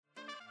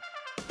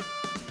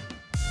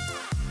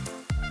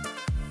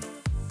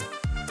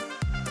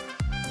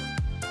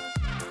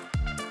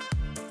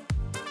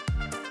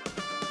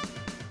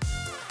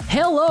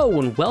Hello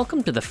and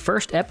welcome to the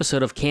first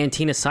episode of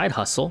Cantina Side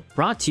Hustle,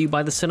 brought to you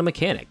by the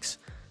Cinemechanics.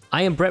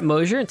 I am Brett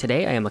Mosier, and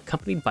today I am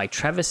accompanied by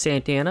Travis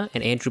Santana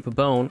and Andrew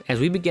Pabone as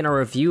we begin our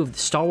review of the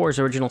Star Wars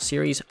original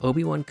series,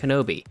 Obi-Wan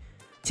Kenobi.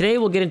 Today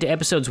we'll get into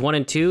episodes 1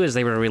 and 2 as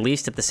they were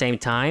released at the same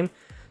time,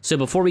 so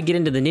before we get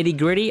into the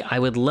nitty-gritty, I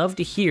would love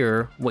to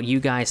hear what you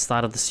guys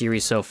thought of the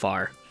series so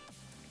far.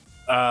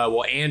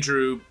 Well,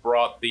 Andrew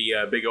brought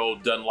the big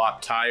old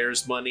Dunlop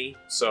tires money,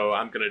 so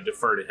I'm going to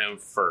defer to him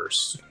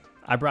first.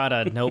 I brought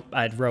a note.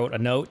 I wrote a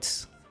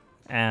note,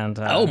 and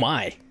Oh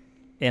my!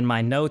 in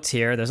my notes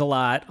here, there's a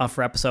lot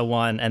for episode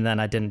 1, and then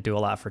I didn't do a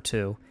lot for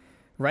 2.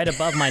 Right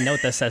above my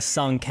note that says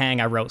Sung Kang,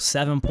 I wrote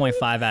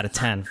 7.5 out of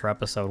 10 for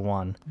episode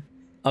 1.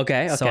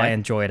 Okay. So I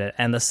enjoyed it,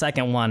 and the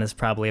second one is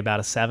probably about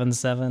a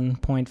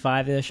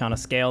 7.5-ish on a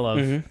scale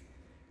of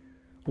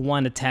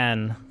 1 to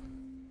 10.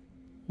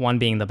 1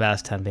 being the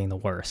best, 10 being the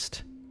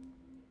worst.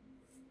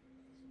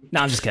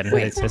 No, I'm just kidding.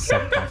 It's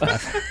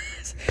 7.5.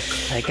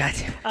 I got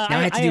you. Now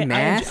I have to do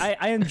math?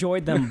 I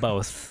enjoyed them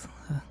both.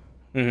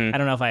 I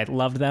don't know if I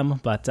loved them,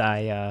 but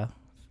I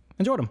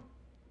enjoyed them.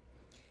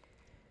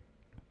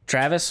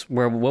 Travis,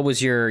 what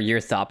was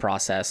your thought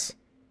process?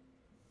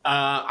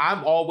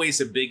 I'm always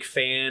a big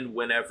fan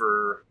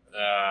whenever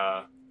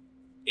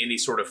any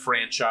sort of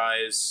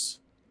franchise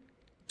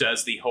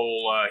does the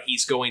whole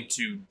he's going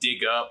to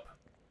dig up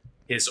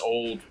his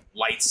old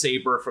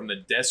lightsaber from the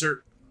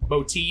desert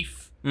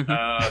motif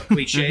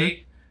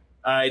cliche.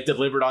 It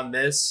delivered on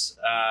this,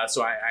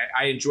 so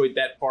I enjoyed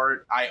that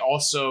part.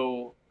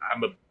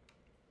 I'm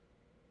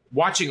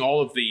watching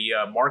all of the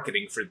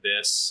marketing for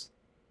this.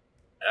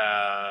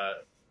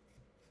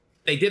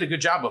 They did a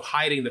good job of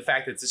hiding the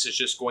fact that this is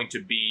just going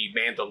to be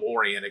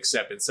Mandalorian,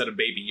 except instead of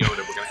Baby Yoda,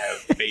 we're going to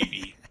have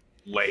Baby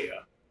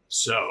Leia.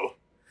 So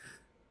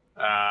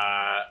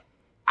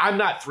I'm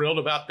not thrilled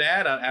about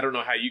that. I don't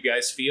know how you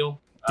guys feel.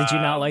 Did you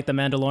not like The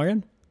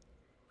Mandalorian?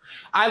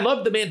 I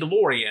love The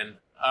Mandalorian.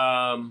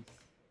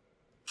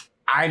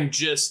 I'm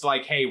just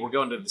like, hey, we're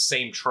going to the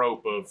same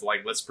trope of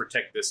like, let's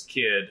protect this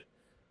kid.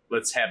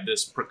 Let's have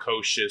this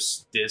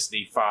precocious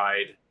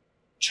Disney-fied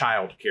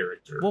child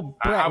character. Well,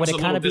 Brett, I was would it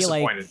a kind little of be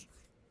like? disappointed.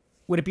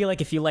 Would it be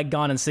like if you like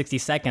Gone in 60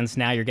 Seconds?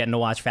 Now you're getting to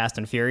watch Fast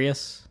and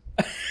Furious.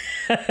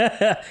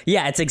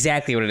 Yeah, it's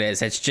exactly what it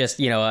is. It's just,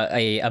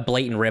 a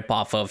blatant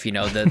ripoff of,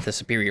 the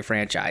Superior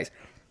franchise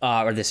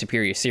or the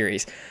Superior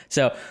series.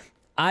 So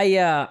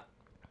I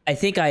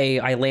think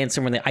I land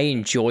somewhere that I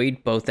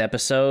enjoyed both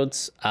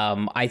episodes.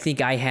 I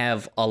think I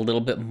have a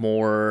little bit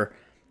more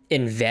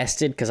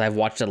invested because I've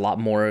watched a lot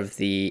more of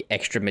the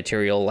extra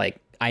material. Like,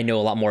 I know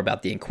a lot more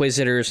about the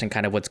Inquisitors and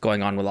kind of what's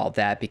going on with all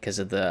that because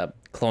of the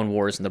Clone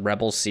Wars and the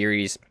Rebels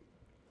series.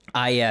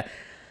 The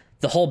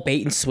whole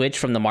bait and switch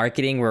from the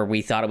marketing where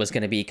we thought it was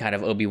going to be kind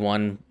of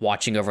Obi-Wan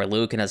watching over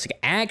Luke, and I was like,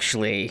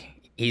 actually,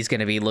 he's going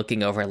to be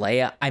looking over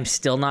Leia. I'm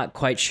still not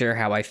quite sure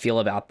how I feel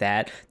about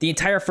that. The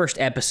entire first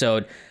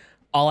episode,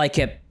 all I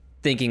kept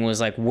thinking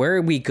was like, where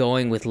are we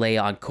going with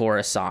Leia on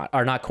Coruscant?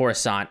 Or not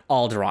Coruscant,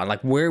 Alderaan.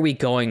 Like, where are we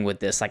going with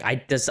this?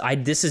 Like,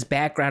 this is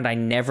background I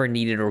never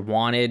needed or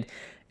wanted.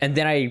 And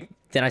then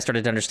I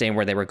started to understand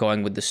where they were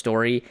going with the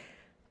story.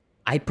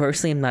 I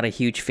personally am not a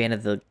huge fan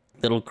of the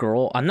little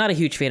girl. I'm not a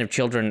huge fan of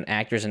children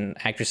actors and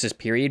actresses,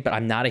 period, but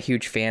I'm not a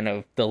huge fan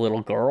of the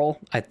little girl.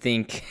 I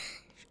think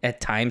at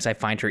times I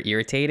find her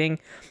irritating,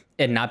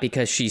 and not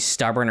because she's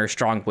stubborn or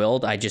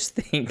strong-willed. I just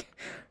think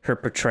her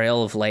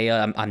portrayal of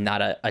Leia, I'm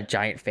not a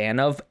giant fan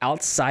of.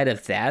 Outside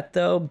of that,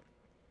 though,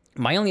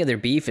 my only other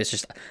beef is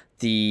just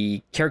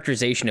the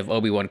characterization of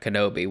Obi-Wan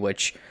Kenobi,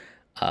 which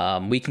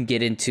we can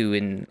get into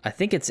in, I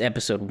think it's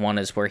episode 1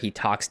 is where he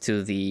talks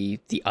to the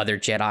other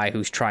Jedi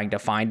who's trying to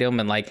find him.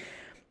 And like,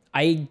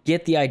 I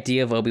get the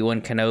idea of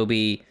Obi-Wan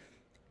Kenobi,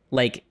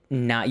 like,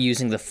 not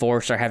using the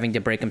Force or having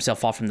to break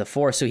himself off from the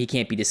Force so he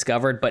can't be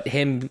discovered, but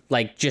him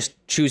like just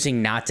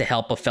choosing not to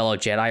help a fellow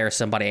Jedi or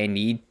somebody I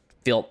need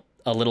felt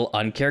a little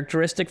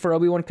uncharacteristic for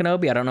Obi-Wan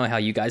Kenobi. I don't know how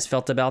you guys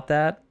felt about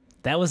that.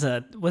 That is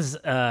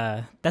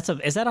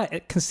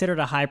that considered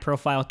a high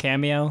profile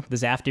cameo? The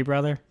Zafty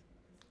brother?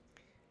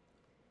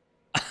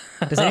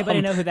 Does anybody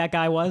know who that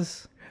guy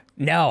was?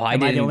 No, I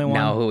didn't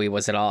know who he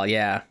was at all.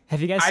 Yeah.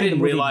 Have you guys I seen didn't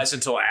the movie? realize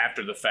until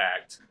after the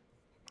fact.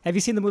 Have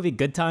you seen the movie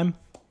Good Time?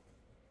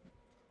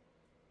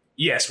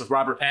 Yes, with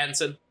Robert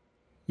Pattinson.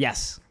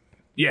 Yes.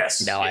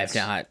 Yes. No, yes. I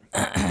have not.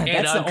 And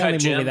That's the Uncut only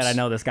movie Gems. that I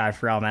know this guy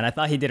from, and I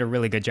thought he did a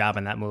really good job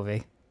in that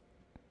movie.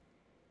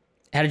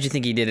 How did you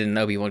think he did in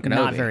Obi-Wan Kenobi?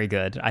 Not very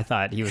good. I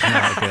thought he was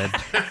not a good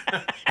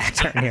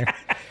actor in here.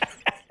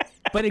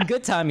 But in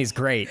Good Time, he's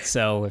great.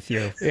 So if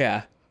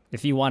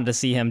you wanted to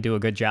see him do a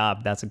good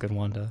job, that's a good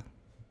one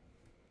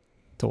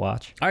to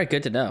watch. All right,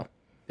 good to know.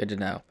 Good to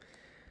know.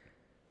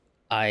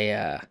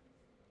 I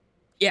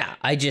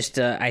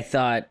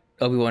thought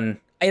Obi-Wan,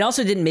 it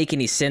also didn't make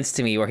any sense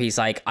to me where he's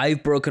like,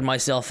 I've broken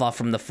myself off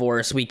from the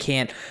Force, we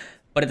can't.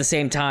 But at the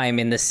same time,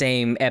 in the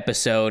same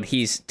episode,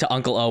 he's to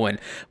Uncle Owen,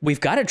 we've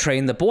got to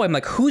train the boy. I'm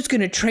like, who's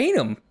going to train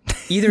him?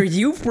 Either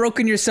you've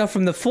broken yourself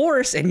from the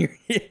Force and you're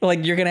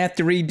like you're gonna have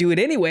to redo it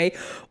anyway,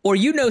 or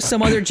you know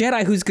some other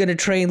Jedi who's gonna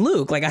train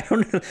Luke. Like I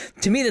don't know.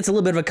 To me, that's a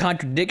little bit of a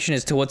contradiction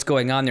as to what's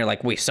going on there.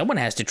 Like, wait, someone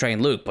has to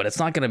train Luke, but it's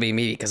not gonna be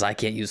me because I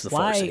can't use the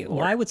Force anymore.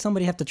 Why would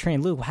somebody have to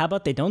train Luke? How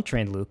about they don't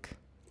train Luke?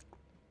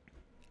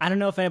 I don't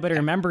know if anybody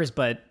remembers,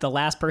 but the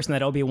last person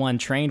that Obi-Wan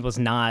trained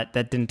that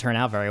didn't turn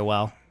out very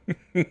well.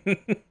 I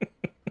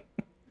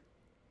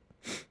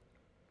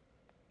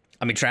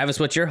mean, Travis,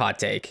 what's your hot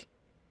take?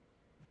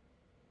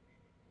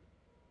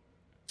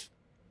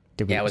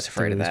 I was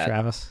afraid of that.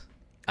 Travis?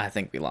 I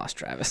think we lost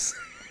Travis.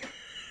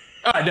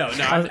 No,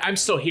 I'm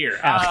still here.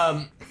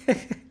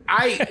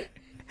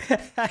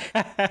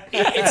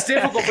 It's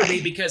difficult for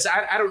me because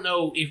I don't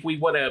know if we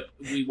want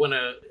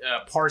to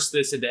parse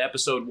this into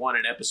episode 1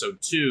 and episode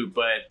 2,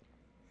 but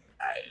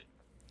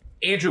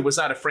Andrew was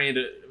not a fan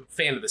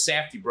of the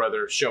Safdie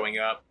brother showing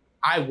up.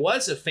 I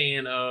was a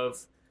fan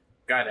of,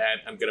 God,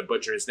 I'm going to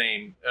butcher his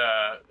name,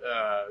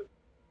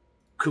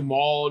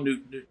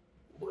 Kumal.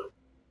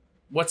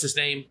 What's his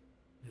name?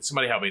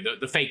 Somebody help me.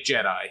 The fake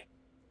Jedi.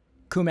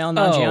 Kumail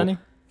Nanjiani?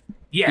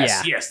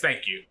 Yes,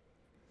 thank you.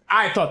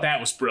 I thought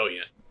that was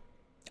brilliant.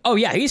 Oh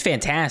yeah, he's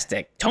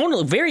fantastic.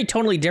 Very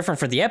tonally different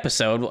for the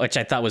episode, which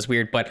I thought was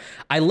weird, but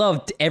I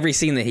loved every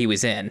scene that he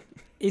was in.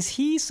 Is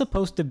he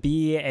supposed to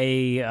be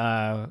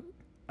a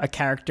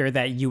character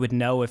that you would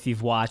know if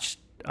you've watched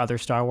other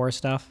Star Wars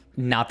stuff?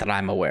 Not that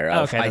I'm aware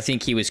of. Okay, I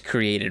think he was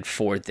created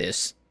for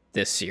this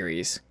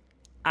series.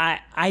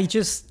 I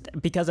just,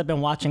 because I've been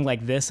watching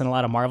like this and a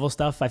lot of Marvel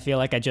stuff, I feel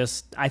like I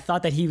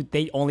thought that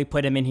they only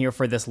put him in here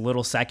for this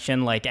little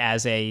section, like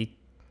as a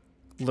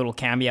little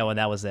cameo, and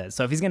that was it.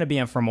 So if he's going to be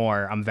in for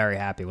more, I'm very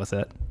happy with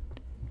it.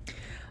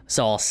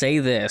 So I'll say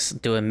this,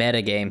 do a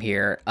metagame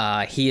here.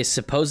 He is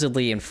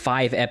supposedly in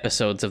 5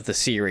 episodes of the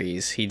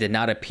series. He did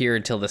not appear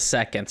until the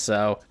 2nd,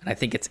 so I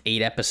think it's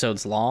 8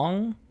 episodes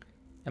long.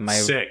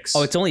 6.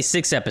 Oh, it's only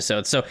 6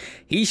 episodes, so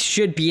he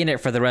should be in it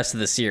for the rest of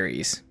the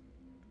series.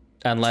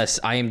 Unless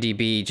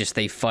IMDb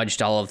they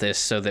fudged all of this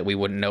so that we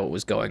wouldn't know what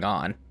was going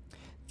on.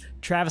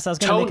 Travis, I was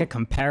going to make a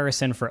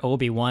comparison for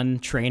Obi-Wan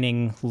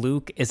training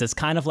Luke. It's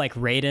kind of like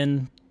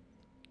Raiden,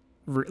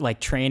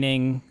 like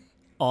training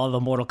all the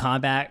Mortal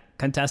Kombat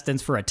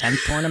contestants for a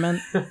 10th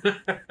tournament.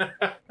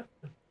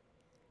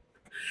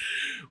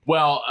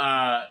 Well,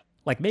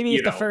 like maybe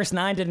if the first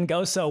 9 didn't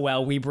go so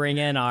well, we bring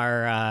in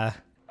our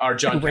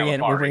John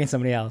Calipari. We bring in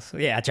somebody else.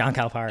 Yeah, John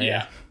Calipari.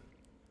 Yeah.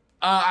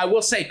 I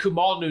will say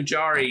Kumail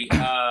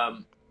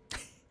Nanjiani,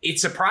 it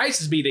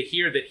surprises me to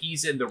hear that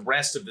he's in the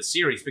rest of the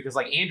series because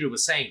like Andrew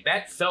was saying,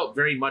 that felt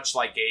very much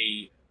like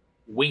a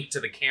wink to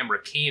the camera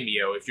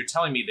cameo. If you're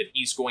telling me that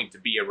he's going to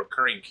be a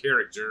recurring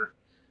character,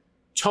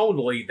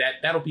 tonally,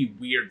 that'll be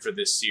weird for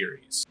this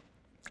series.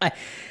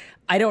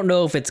 I don't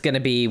know if it's going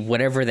to be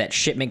whatever that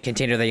shipment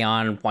container they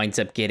on winds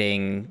up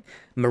getting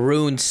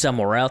marooned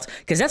somewhere else,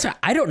 because that's what,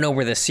 I don't know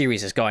where this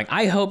series is going.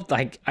 I hope,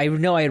 like, I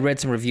know I had read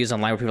some reviews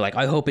online where people were like,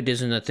 I hope it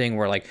isn't a thing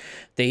where like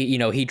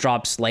he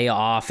drops Leia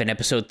off in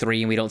episode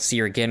 3 and we don't see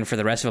her again for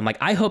the rest of them. Like,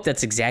 I hope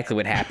that's exactly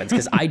what happens,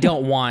 because I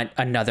don't want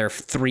another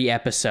 3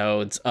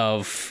 episodes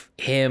of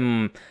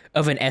him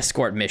of an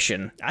escort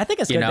mission. I think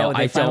it's good that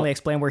they finally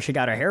explain where she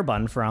got her hair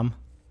bun from.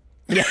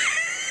 Yeah.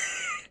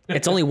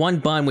 It's only one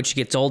bun. When she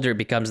gets older, it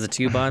becomes the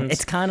 2 buns.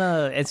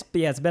 It's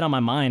been on my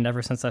mind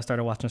ever since I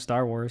started watching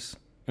Star Wars.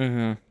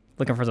 Mm-hmm.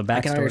 Looking for some backstory.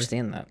 I can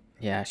understand that.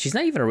 Yeah, she's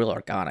not even a real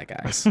Organa,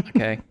 guys.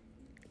 Okay,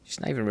 she's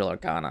not even a real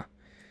Organa.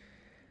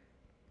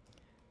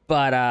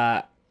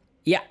 But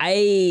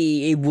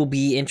it will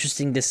be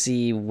interesting to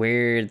see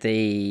where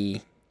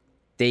they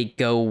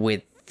go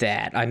with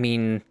that. I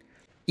mean,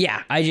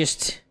 yeah,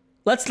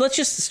 let's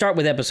just start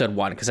with episode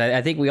 1, because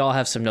I think we all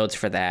have some notes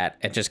for that,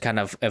 and just kind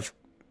of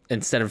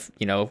instead of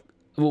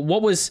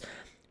what was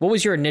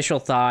your initial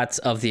thoughts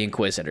of the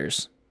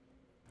Inquisitors?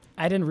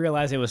 I didn't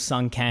realize it was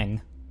Sung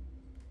Kang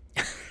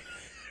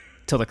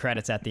till the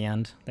credits at the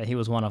end that he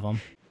was one of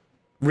them.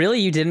 Really?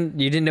 You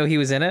didn't know he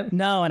was in it?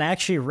 No, and I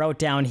actually wrote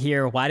down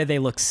here, why do they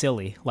look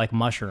silly, like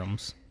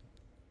mushrooms?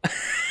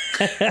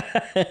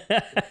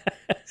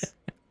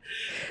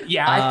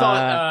 Yeah, I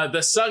thought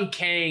the Sung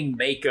Kang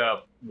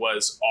makeup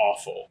was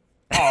awful.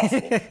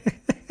 Awful.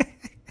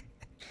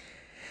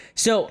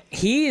 So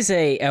he's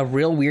a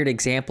real weird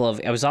example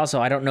of.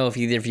 I don't know if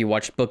either of you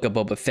watched Book of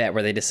Boba Fett,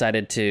 where they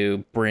decided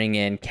to bring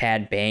in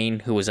Cad Bane,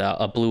 who was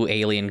a blue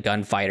alien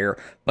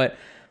gunfighter. But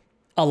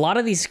a lot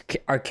of these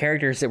are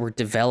characters that were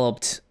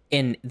developed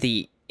in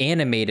the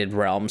animated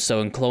realm,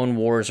 so in Clone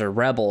Wars or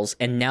Rebels,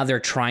 and now they're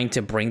trying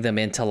to bring them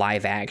into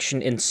live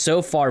action. And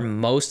so far,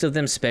 most of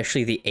them,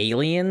 especially the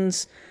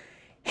aliens,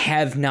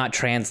 have not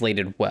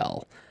translated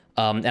well.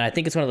 And I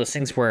think it's one of those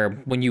things where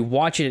when you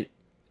watch it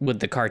with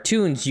the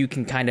cartoons, you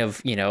can kind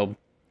of,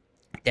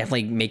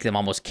 definitely make them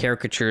almost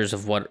caricatures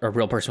of what a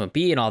real person would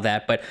be and all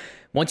that. But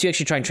once you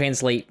actually try and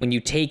translate, when you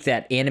take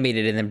that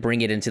animated and then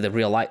bring it into the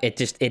real life,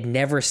 it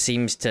never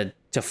seems to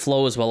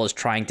flow as well as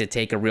trying to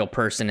take a real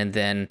person and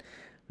then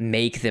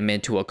make them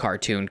into a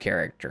cartoon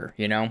character,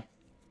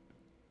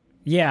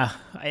 Yeah,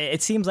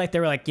 it seems like they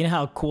were like, you know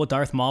how cool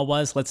Darth Maul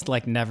was? Let's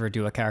like never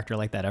do a character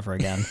like that ever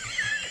again.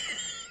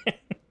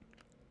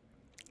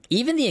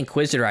 Even the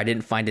Inquisitor I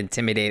didn't find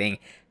intimidating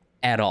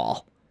at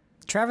all.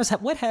 Travis,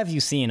 what have you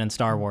seen in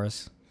Star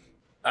Wars?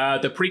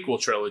 The prequel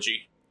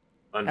trilogy,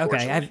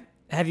 unfortunately. Okay,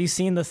 have you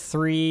seen the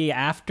 3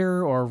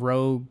 after or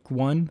Rogue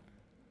One?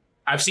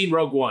 I've seen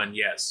Rogue One,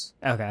 yes.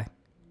 Okay.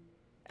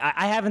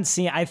 I haven't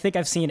seen, I think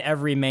I've seen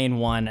every main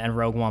one and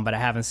Rogue One, but I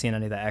haven't seen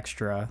any of the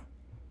extra,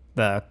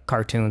 the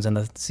cartoons and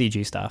the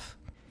CG stuff.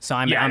 So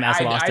I'm as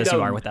lost as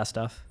you are with that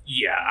stuff.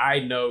 Yeah, I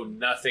know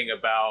nothing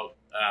about,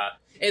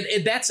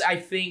 and that's, I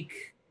think,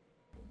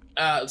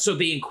 so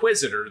the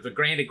Inquisitor, the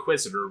Grand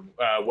Inquisitor,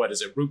 what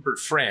is it, Rupert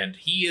Friend,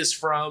 he is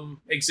from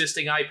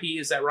existing IP,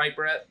 is that right,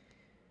 Brett?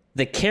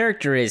 The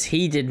character is,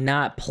 he did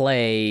not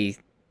play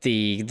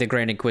the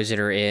Grand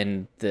Inquisitor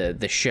in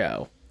the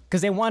show.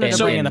 Because they wanted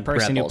to bring in the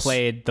person Rebels. who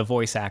played the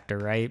voice actor,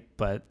 right?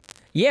 But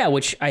yeah,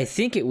 which I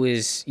think it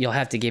was, you'll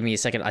have to give me a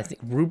second, I think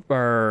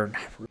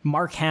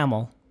Mark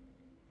Hamill.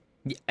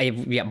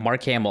 Yeah,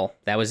 Mark Hamill,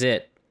 that was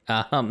it.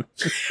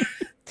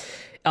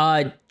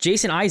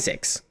 Jason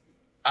Isaacs.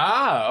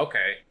 Ah,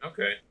 okay.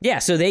 Yeah,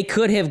 so they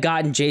could have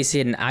gotten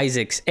Jason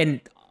Isaacs, and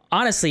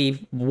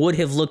honestly would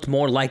have looked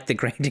more like the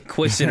Grand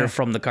Inquisitor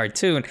from the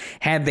cartoon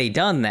had they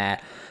done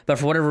that. But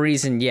for whatever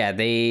reason, yeah,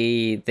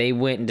 they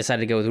went and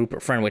decided to go with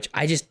Rupert Friend, which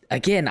I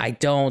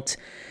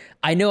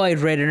know I'd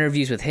read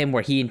interviews with him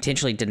where he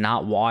intentionally did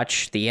not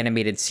watch the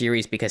animated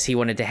series because he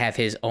wanted to have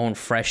his own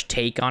fresh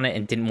take on it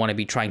and didn't want to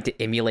be trying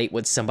to emulate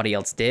what somebody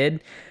else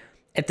did.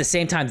 At the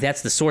same time,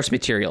 that's the source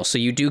material, so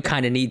you do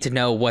kind of need to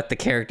know how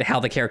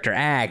the character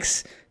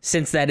acts,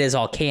 since that is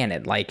all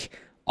canon. Like,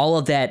 all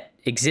of that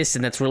exists,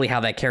 and that's really how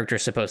that character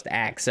is supposed to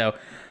act. So,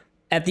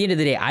 at the end of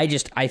the day,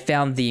 I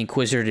found the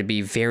Inquisitor to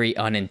be very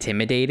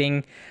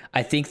unintimidating.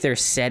 I think they're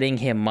setting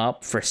him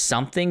up for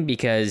something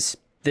because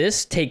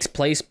this takes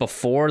place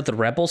before the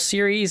Rebels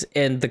series,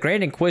 and the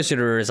Grand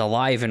Inquisitor is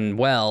alive and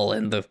well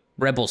in the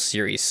Rebels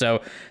series.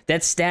 So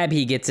that stab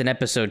he gets in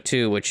episode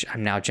 2, which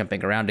I'm now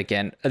jumping around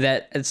again,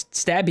 that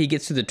stab he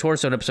gets through the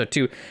torso in episode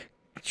 2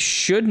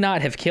 should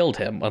not have killed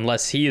him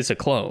unless he is a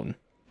clone.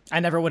 I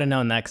never would have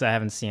known that because I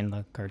haven't seen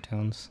the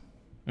cartoons.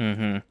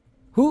 Mm-hmm.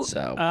 Who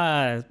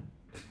So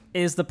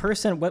is the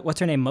person?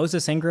 What's her name?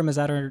 Moses Ingram? Is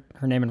that her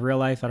name in real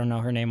life? I don't know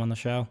her name on the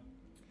show.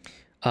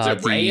 Is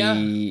it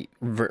Rhea?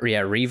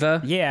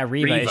 Riva? Yeah,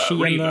 Riva. Is she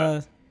in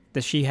the?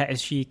 Is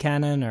she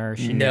canon or is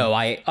she? No,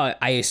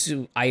 I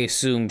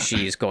assume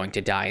she's going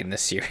to die in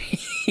this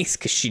series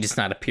because she does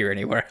not appear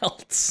anywhere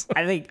else.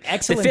 I think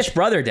excellent. The fifth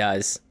brother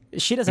does.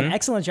 She does an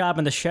excellent job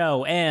in the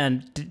show.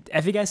 And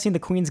have you guys seen the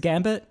Queen's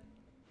Gambit?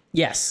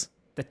 Yes.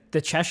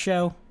 The chess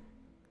show.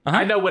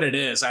 I know what it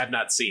is. I have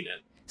not seen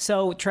it.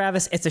 So,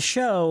 Travis, it's a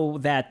show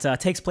that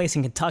takes place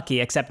in Kentucky,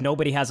 except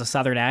nobody has a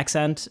Southern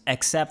accent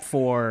except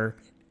for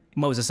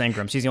Moses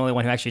Ingram. She's the only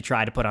one who actually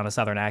tried to put on a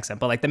Southern accent.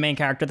 But like the main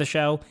character of the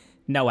show,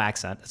 no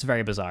accent. It's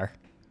very bizarre.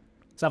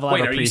 So I have a lot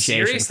of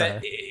appreciation. Wait, are you serious for that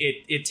her.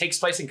 it takes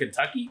place in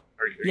Kentucky?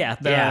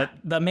 Yeah,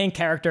 the main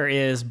character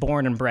is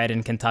born and bred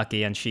in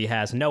Kentucky, and she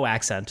has no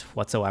accent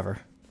whatsoever.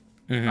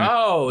 Mm-hmm.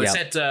 Oh, is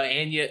that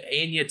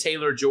Anya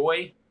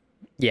Taylor-Joy?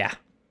 Yeah.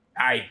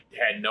 I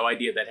had no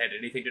idea that had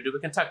anything to do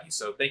with Kentucky,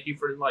 so thank you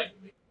for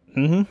enlightening me.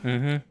 Mm-hmm.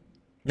 Mm-hmm.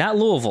 Not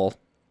Louisville,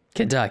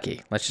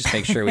 Kentucky. Let's just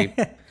make sure we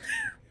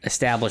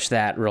establish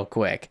that real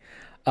quick.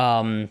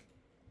 Yeah,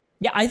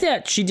 I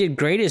thought she did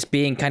great as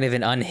being kind of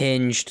an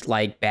unhinged,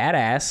 like,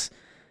 badass,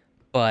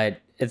 but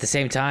at the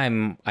same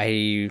time,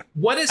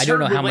 What is I her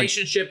don't know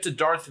relationship to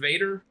Darth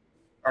Vader?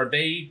 Are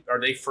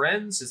they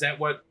friends? Is that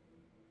what?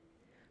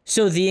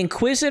 So the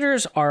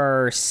Inquisitors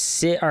are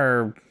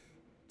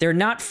they're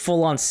not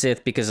full on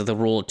Sith because of the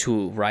Rule of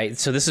Two, right?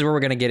 So this is where we're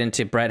going to get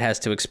into. Brett has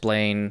to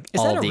explain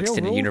all of the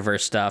extended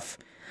universe stuff.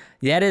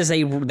 That is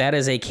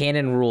a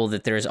canon rule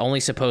that there is only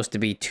supposed to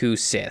be 2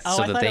 Sith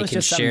so that they can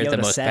share the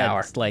most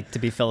power. Like to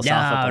be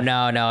philosophical.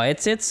 No.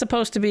 It's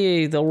supposed to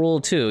be the Rule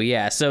of Two.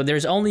 Yeah. So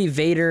there's only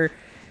Vader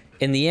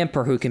and the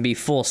Emperor who can be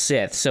full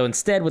Sith. So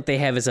instead, what they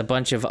have is a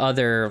bunch of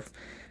other,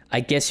 I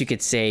guess you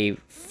could say,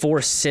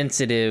 Force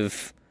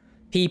sensitive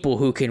people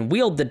who can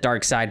wield the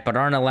dark side but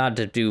aren't allowed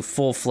to do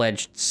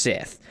full-fledged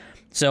Sith.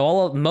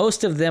 So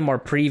most of them are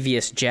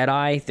previous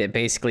Jedi that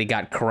basically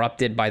got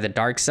corrupted by the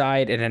dark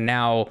side and are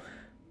now,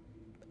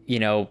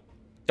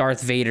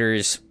 Darth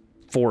Vader's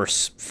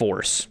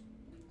force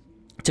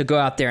to go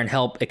out there and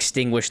help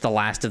extinguish the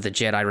last of the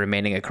Jedi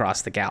remaining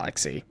across the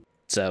galaxy.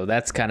 So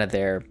that's kind of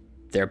their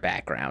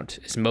background.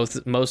 Is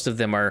most of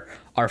them are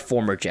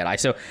former Jedi.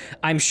 So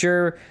I'm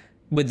sure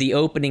with the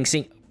opening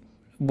scene,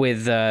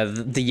 with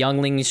the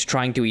younglings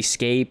trying to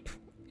escape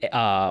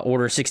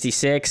Order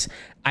 66,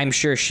 I'm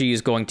sure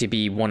she's going to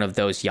be one of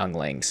those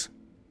younglings.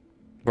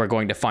 We're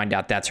going to find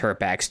out that's her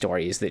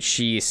backstory, is that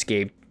she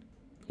escaped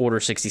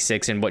Order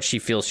 66, and what she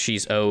feels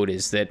she's owed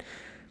is that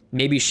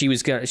maybe she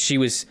was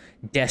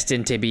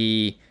destined to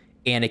be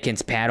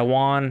Anakin's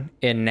Padawan,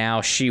 and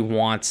now she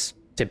wants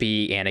to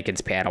be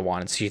Anakin's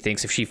Padawan. And she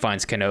thinks if she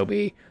finds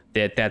Kenobi,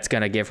 that's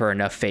going to give her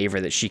enough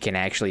favor that she can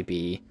actually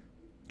be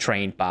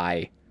trained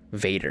by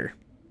Vader.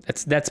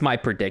 That's my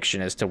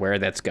prediction as to where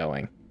that's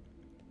going.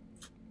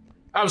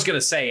 I was gonna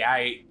say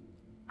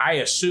I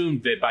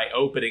assumed that by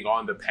opening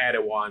on the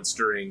Padawans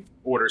during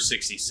Order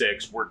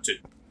 66,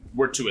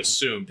 we're to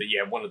assume that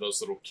one of those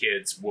little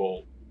kids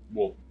will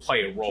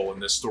play a role in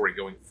this story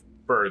going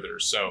further.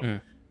 So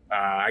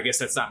I guess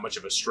that's not much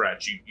of a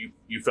stretch.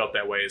 You felt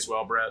that way as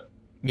well, Brett?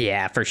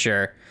 Yeah, for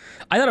sure.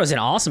 I thought it was an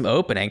awesome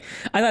opening.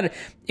 I thought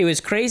it was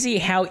crazy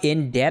how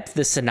in-depth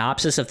the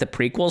synopsis of the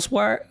prequels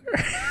were.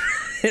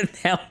 And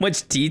how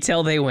much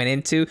detail they went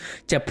into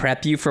to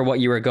prep you for what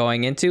you were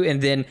going into.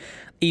 And then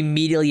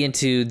immediately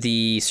into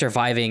the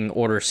surviving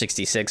Order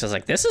 66. I was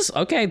like, this is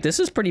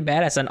pretty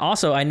badass. And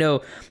also, I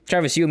know,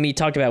 Travis, you and me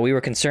talked about, we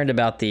were concerned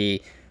about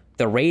the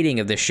rating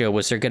of the show.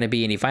 Was there going to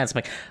be any violence? I'm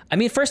like, I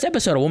mean, first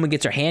episode, a woman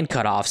gets her hand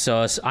cut off.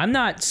 So I'm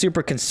not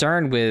super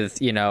concerned with,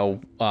 the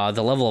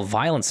level of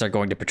violence they're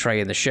going to portray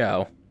in the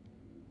show.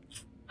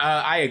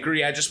 I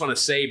agree. I just want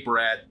to say,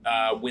 Brett,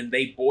 when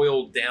they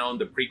boiled down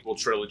the prequel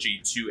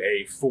trilogy to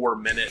a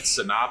 4-minute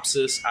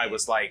synopsis, I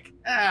was like,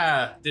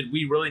 did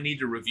we really need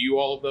to review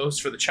all of those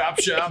for the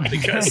Chop Shop?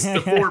 Because the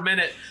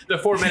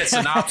 4-minute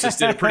synopsis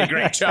did a pretty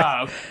great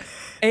job.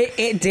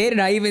 It did,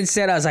 and I even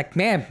said, I was like,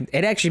 man,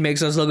 it actually makes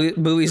those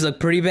movies look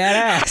pretty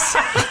badass.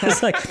 I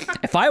was like,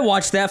 if I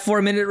watched that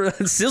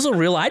 4-minute sizzle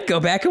reel, I'd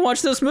go back and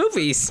watch those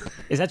movies.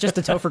 Is that just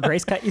a Topher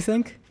Grace cut, you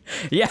think?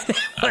 Yeah, that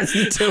was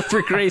the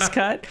Topher Grace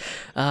cut.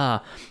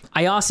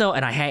 I also,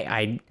 and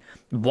I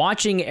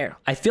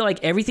feel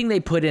like everything they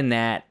put in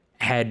that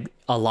had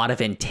a lot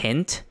of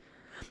intent.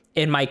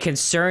 And my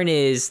concern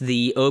is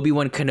the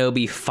Obi-Wan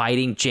Kenobi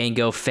fighting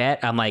Jango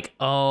Fett. I'm like,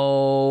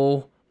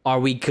 oh, are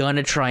we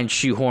gonna try and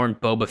shoehorn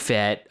a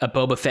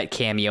Boba Fett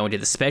cameo into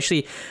this?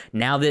 Especially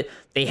now that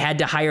they had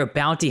to hire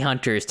bounty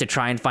hunters to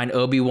try and find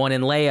Obi-Wan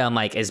and Leia. I'm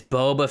like, is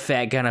Boba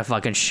Fett gonna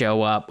fucking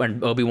show up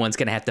and Obi-Wan's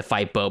gonna have to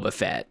fight Boba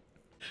Fett?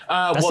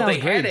 That sounds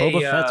great.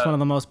 Boba Fett's one of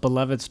the most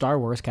beloved Star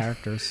Wars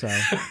characters, so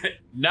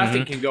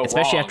nothing can go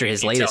especially wrong after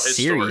his latest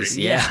series.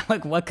 Story. Yeah,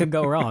 like what could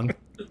go wrong?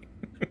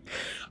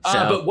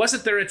 But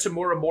wasn't there a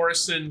Tamora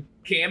Morrison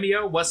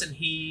cameo? Wasn't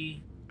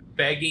he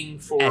begging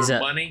for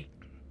money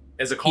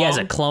as a clone? He has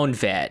a clone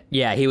vet.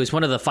 Yeah, he was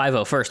one of the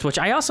 501st, which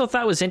I also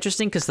thought was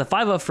interesting because the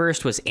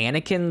 501st was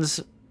Anakin's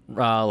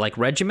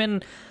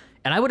regimen,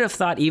 and I would have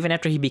thought even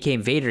after he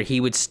became Vader, he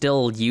would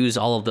still use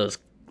all of those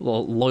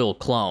loyal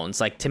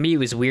clones. Like, to me, it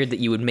was weird that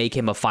you would make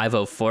him a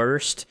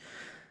 501st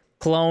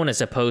clone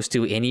as opposed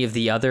to any of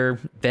the other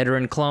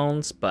veteran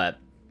clones, but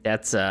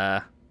that's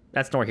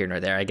nor here nor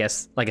there. I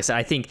guess, like I said,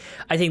 I think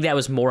that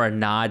was more a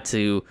nod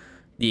to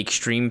the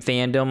extreme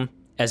fandom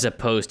as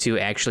opposed to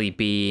actually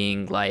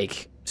being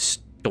like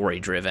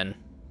story driven.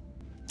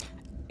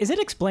 Is it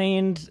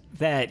explained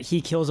that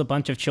he kills a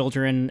bunch of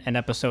children in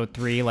episode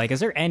 3? Like,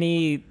 is there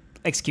any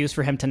excuse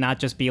for him to not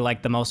just be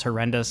like the most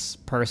horrendous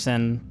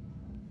person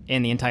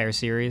in the entire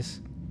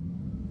series?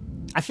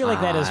 I feel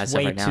like that is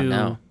way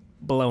too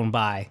blown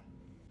by.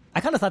 I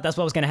kind of thought that's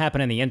what was going to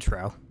happen in the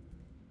intro.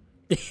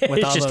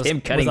 It's just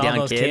him cutting down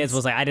those kids.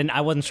 Was like,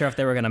 I wasn't sure if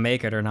they were going to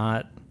make it or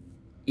not.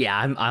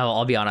 Yeah,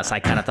 I'll be honest. I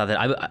kind of thought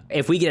that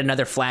if we get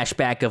another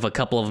flashback of a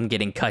couple of them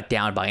getting cut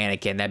down by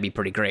Anakin, that'd be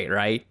pretty great,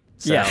 right?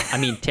 So, yeah. I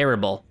mean,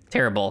 terrible.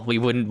 We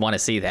wouldn't want to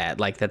see that.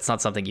 Like, that's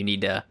not something you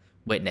need to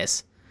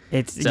witness.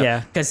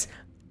 Because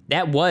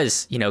that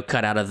was,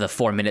 cut out of the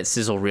 4-minute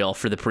sizzle reel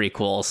for the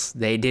prequels.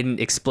 They didn't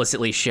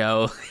explicitly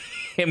show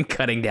him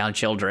cutting down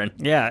children.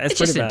 Yeah, it's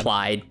just bad.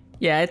 implied.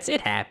 Yeah,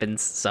 it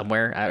happens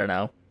somewhere. I don't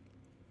know.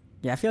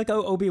 Yeah, I feel like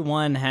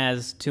Obi-Wan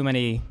has too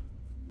many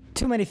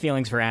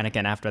feelings for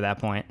Anakin after that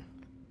point.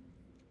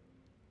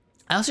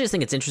 I also just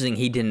think it's interesting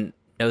he didn't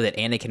know that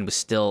Anakin was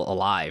still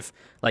alive.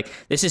 Like,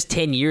 this is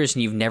 10 years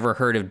and you've never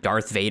heard of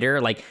Darth Vader.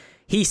 Like,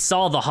 he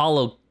saw the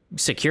Holo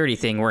security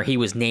thing where he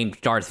was named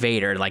Darth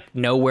Vader. Like,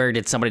 nowhere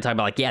did somebody talk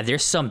about, like, yeah,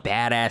 there's some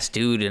badass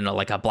dude in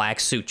a black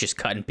suit just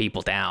cutting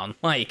people down.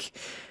 Like,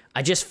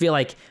 I just feel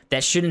like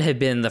that shouldn't have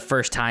been the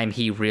first time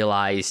he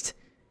realized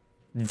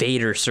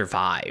Vader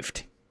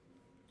survived.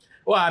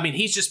 Well, I mean,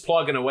 he's just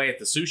plugging away at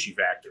the sushi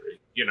factory,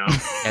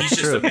 He's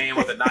just true. a man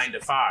with a 9 to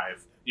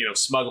 5,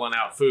 smuggling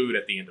out food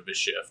at the end of his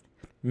shift.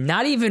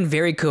 Not even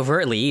very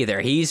covertly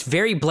either. He's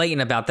very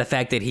blatant about the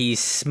fact that he's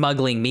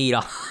smuggling meat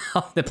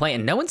off the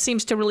plane. No one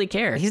seems to really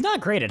care. He's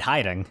not great at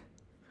hiding.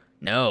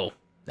 No,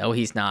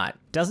 he's not.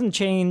 Doesn't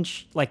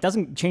change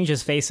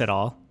his face at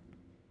all.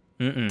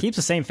 Keeps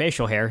the same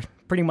facial hair,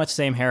 pretty much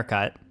same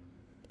haircut.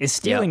 Is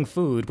stealing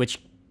food,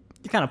 which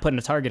you're kind of putting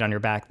a target on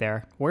your back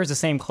there. Wears the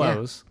same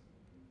clothes. Yeah.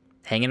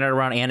 Hanging out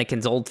around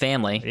Anakin's old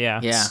family. Yeah.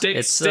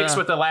 Sticks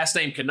with the last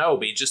name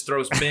Kenobi, just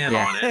throws Ben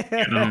on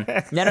it.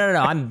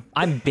 No.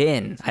 I'm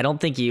Ben. I don't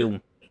think you've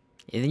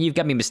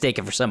got me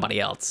mistaken for somebody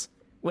else.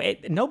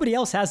 Wait, nobody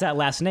else has that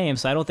last name,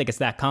 so I don't think it's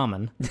that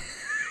common.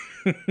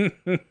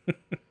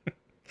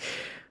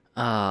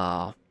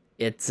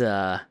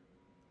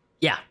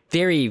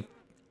 Very.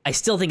 I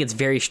still think it's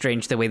very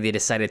strange the way they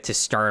decided to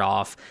start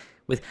off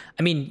with.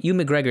 I mean,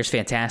 Ewan McGregor's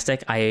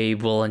fantastic. I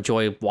will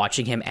enjoy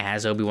watching him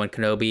as Obi-Wan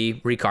Kenobi,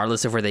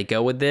 regardless of where they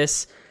go with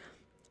this.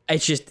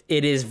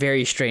 it is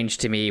very strange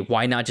to me.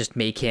 Why not just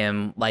make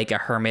him like a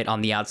hermit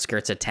on the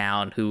outskirts of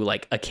town who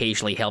like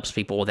occasionally helps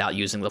people without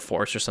using the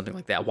Force or something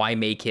like that? Why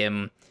make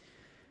him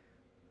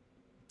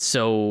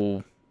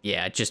so,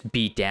 yeah, just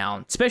beat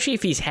down? Especially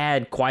if he's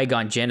had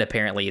Qui-Gon Jinn,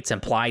 apparently. It's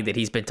implied that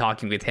he's been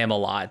talking with him a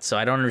lot, so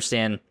I don't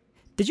understand.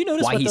 Did you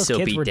notice why what he's those so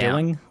kids beat were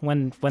down.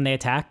 doing when they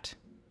attacked?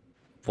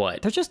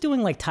 What? They're just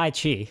doing like Tai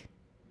Chi.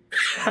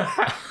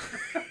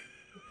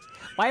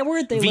 Why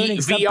weren't they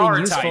learning something VR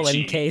useful Tai Chi.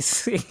 in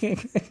case?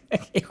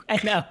 I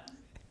know.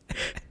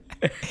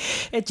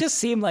 It just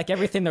seemed like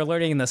everything they're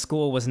learning in the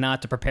school was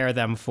not to prepare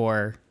them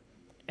for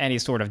any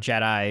sort of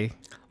Jedi.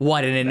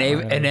 What, an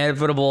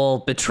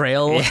inevitable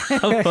betrayal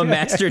of a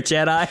Master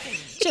Jedi?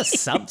 Just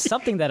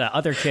something that a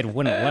other kid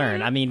wouldn't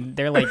learn. I mean,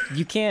 they're like,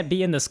 you can't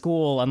be in the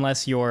school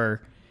unless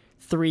you're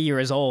 3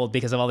 years old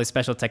because of all these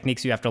special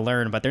techniques you have to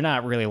learn, but they're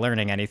not really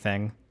learning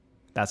anything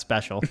that's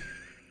special.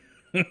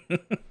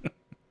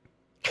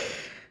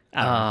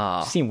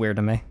 Seemed weird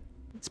to me.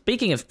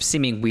 Speaking of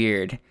seeming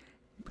weird,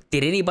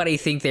 did anybody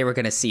think they were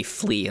going to see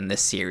Flea in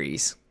this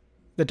series?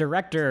 The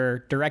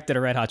director directed a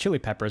Red Hot Chili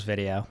Peppers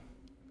video.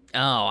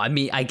 Oh, I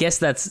mean, I guess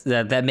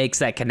that makes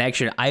that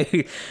connection.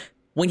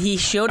 When he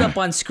showed up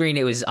on screen,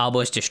 it was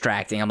almost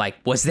distracting. I'm like,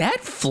 was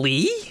that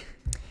Flea?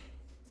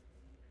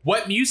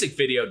 What music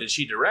video did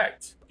she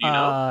direct? Do you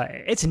know?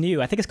 It's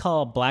new. I think it's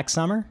called Black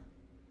Summer.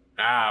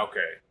 Okay.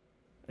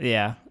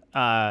 Yeah.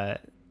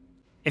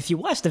 If you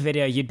watch the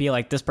video, you'd be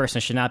like, this person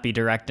should not be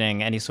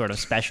directing any sort of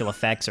special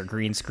effects or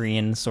green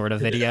screen sort of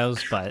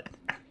videos, but...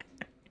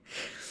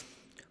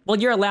 Well,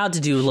 you're allowed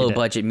to do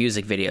low-budget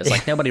music videos.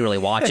 Like, nobody really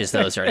watches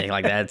those or anything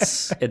like that.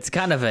 It's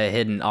kind of a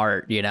hidden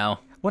art, you know?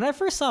 When I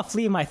first saw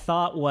Flea, my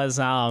thought was,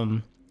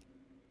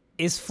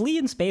 is Flea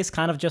in space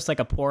kind of just like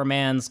a poor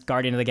man's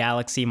Guardian of the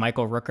Galaxy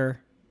Michael Rooker?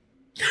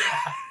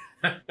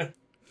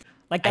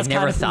 Like, that's I never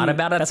kind of thought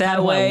about it that's that kind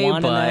of what I way,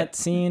 want in but that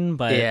scene,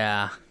 but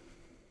yeah.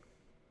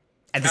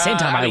 At the same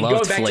time, I mean, loved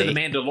going back Flea. to The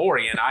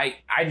Mandalorian, I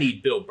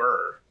need Bill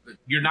Burr.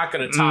 You're not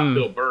going to top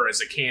Bill Burr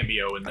as a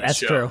cameo in these that's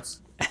shows.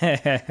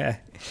 true.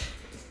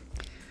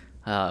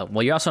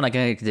 Well, you're also not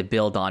going to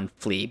build on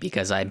Flea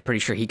because I'm pretty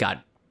sure he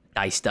got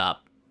diced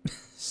up.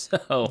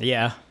 So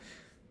Yeah.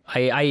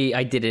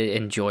 I did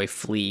enjoy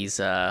Flea's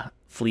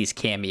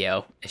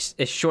cameo,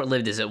 as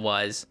short-lived as it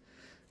was.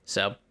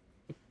 So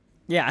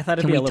Yeah, I thought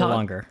it'd Can be a we little talk-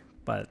 longer,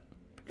 but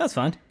that's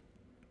fine.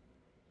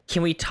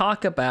 can we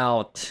talk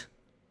about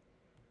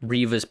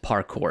Reva's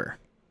parkour?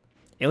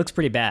 It looks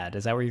pretty bad.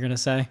 Is that what you're going to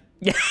say?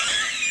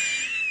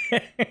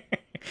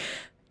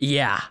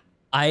 Yeah,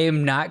 I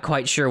am not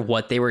quite sure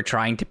what they were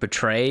trying to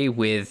portray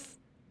with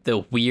the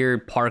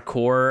weird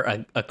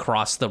parkour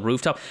across the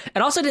rooftop.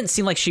 It also didn't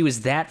seem like she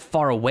was that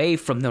far away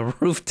from the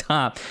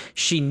rooftop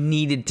she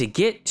needed to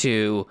get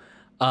to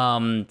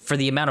for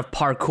the amount of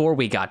parkour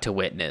we got to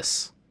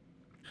witness.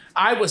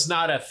 I was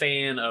not a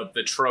fan of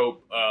the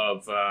trope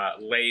of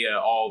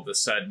Leia all of a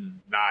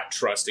sudden not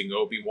trusting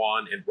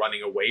Obi-Wan and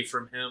running away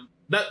from him.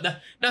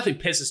 Nothing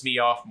pisses me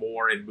off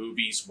more in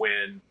movies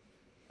when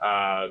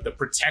the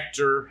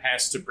protector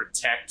has to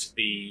protect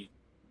the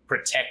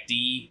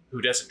protectee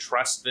who doesn't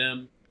trust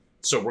them.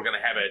 So we're going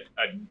to have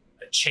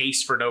a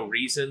chase for no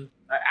reason.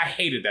 I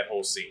hated that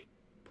whole scene.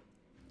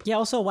 Yeah,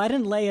 also, why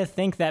didn't Leia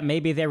think that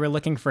maybe they were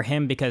looking for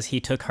him because he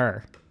took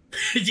her?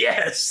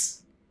 Yes.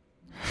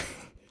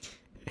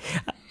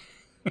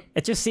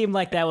 It just seemed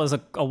like that was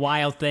a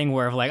wild thing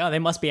where, like, oh, they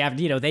must be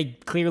after, they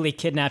clearly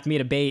kidnapped me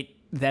to bait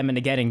them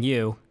into getting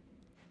you.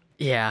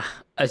 Yeah,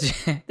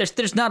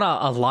 there's not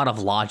a lot of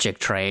logic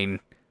train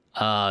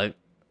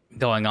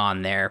going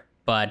on there,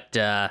 but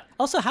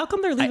Also, how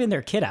come they're leaving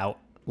their kid out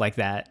like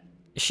that?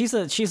 She's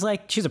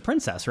a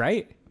princess,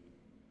 right?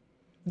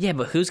 yeah,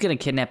 but who's gonna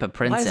kidnap a is there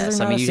princess?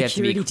 not I mean, a you'd have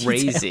to be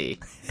security detail? crazy.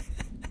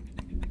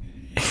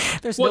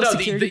 There's Well, no no,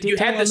 security you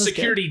detail had on the this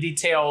security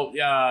detail,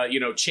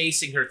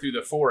 chasing her through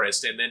the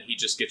forest, and then he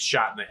just gets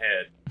shot in the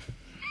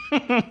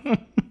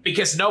head.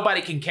 Because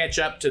nobody can catch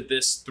up to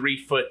this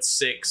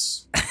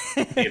 3'6",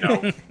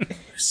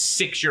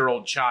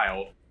 6-year-old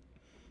child.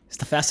 It's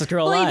the fastest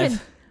girl Well,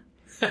 alive.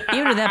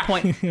 Even at that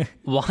point,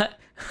 what?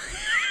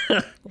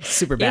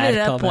 Super Even bad.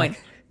 at that callback. point,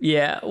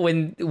 yeah,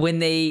 when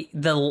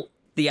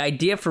the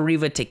idea for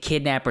Reva to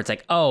kidnap her, it's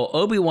like, oh,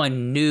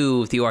 Obi-Wan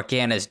knew the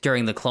Organas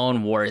during the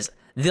Clone Wars.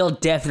 They'll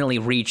definitely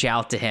reach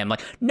out to him.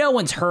 Like, no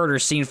one's heard or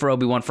seen for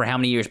Obi-Wan for how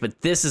many years,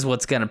 but this is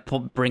what's going to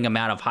bring him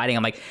out of hiding.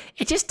 I'm like,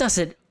 it just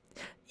doesn't,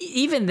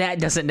 even that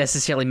doesn't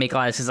necessarily make a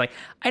lot of sense. Like,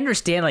 I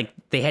understand, like,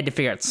 they had to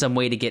figure out some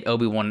way to get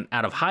Obi-Wan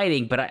out of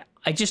hiding, but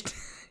I just,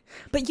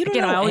 But you don't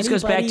again, know it always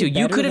goes back to, anybody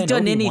you better could have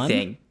than done Obi-Wan.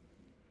 anything.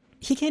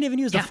 He can't even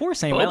use the Yeah,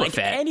 Force anyway. Boba Like,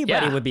 Fett,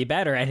 anybody yeah. would be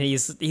better, and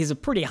he's a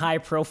pretty high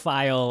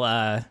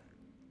profile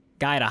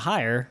guy to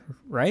hire,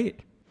 right?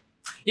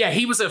 Yeah,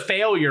 he was a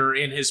failure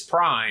in his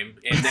prime,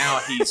 and now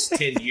he's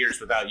 10 years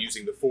without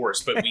using the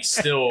Force. But we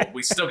still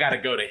got to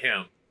go to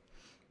him.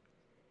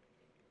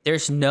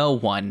 There's no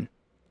one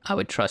I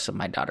would trust in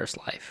my daughter's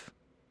life.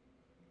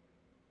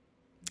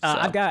 So.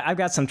 I've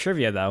got some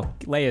trivia though.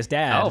 Leia's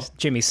dad, Oh.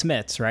 Jimmy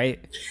Smits, right?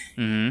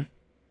 Mm-hmm.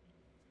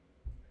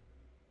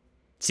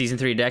 Season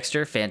 3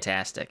 Dexter,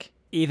 fantastic.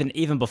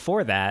 Even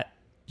before that,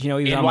 you know,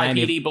 he was on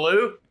NYPD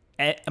Blue?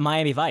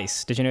 Miami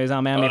Vice. Did you know he was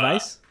on Miami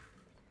Vice?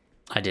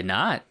 I did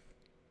not.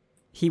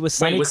 He was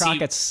Sonny was he-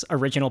 Crockett's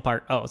original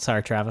part. Oh,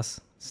 sorry, Travis.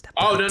 Step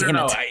Oh, back.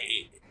 no. Damn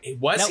it.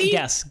 Was No, he?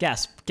 guess.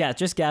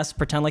 Just guess.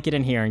 Pretend like you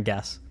didn't hear and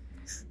guess.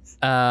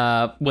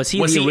 Was he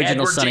Was the he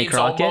original Edward Sonny James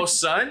Crockett? Olmos'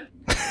 son?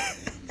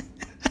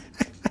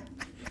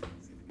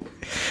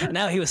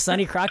 No, he was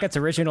Sonny Crockett's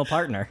original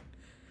partner.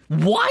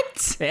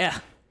 What? Yeah.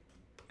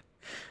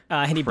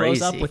 And he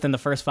blows up Crazy. within the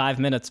first 5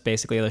 minutes,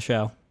 basically, of the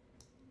show.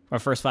 Or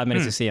first 5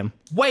 minutes you see him.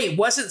 Wait,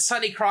 wasn't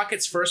Sonny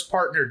Crockett's first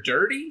partner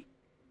Dirty?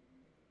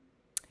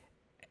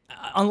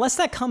 Unless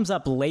that comes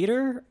up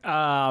later.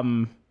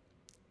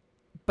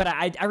 But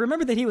I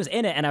remember that he was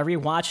in it, and I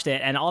rewatched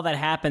it, and all that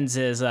happens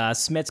is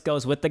Smits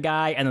goes with the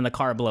guy, and then the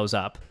car blows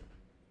up.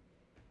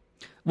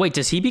 Wait,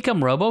 does he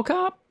become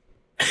RoboCop?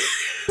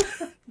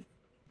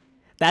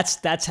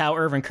 That's how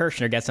Irvin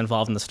Kershner gets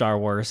involved in the Star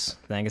Wars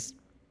thing. It's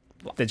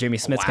the Jimmy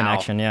Smits Wow.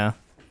 connection, yeah.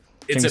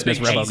 It's Jimmy a big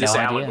Smith's RoboCop Jesus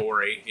idea.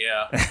 allegory,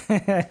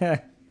 yeah.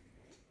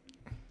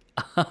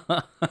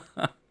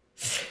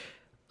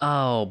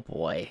 Oh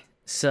boy.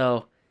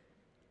 So,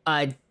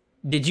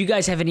 did you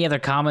guys have any other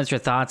comments or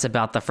thoughts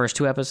about the first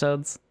 2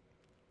 episodes?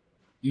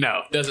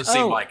 No, doesn't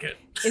seem Oh. like it.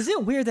 Is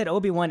it weird that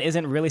Obi-Wan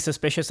isn't really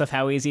suspicious of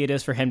how easy it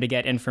is for him to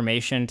get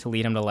information to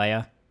lead him to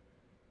Leia?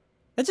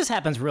 That just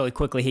happens really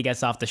quickly. He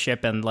gets off the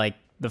ship and, like,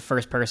 the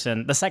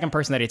second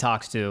person that he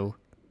talks to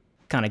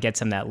kind of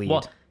gets him that lead.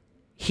 Well,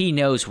 he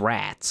knows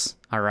rats,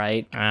 all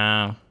right?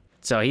 Oh.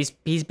 So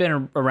he's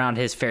been around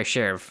his fair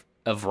share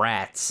of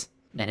rats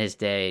in his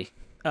day.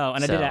 Oh,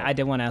 and So- I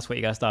did want to ask what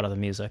you guys thought of the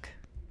music.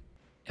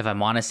 If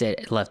I'm honest,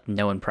 it left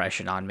no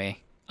impression on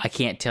me. I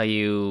can't tell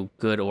you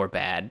good or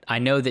bad. I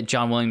know that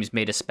John Williams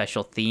made a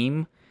special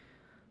theme,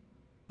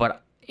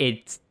 but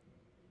it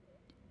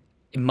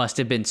must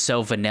have been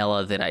so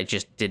vanilla that I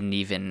just didn't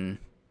even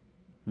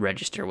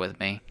register with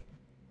me.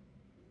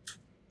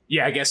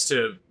 Yeah, I guess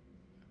to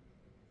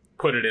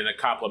put it in a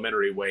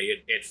complimentary way,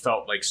 it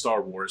felt like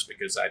Star Wars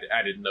because I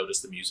didn't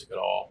notice the music at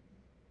all.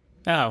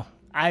 Oh,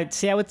 I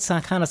would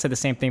kind of say the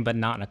same thing, but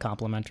not in a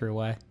complimentary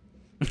way.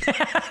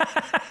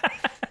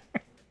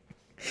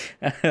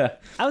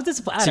 I was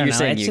disappointed. I don't you're know.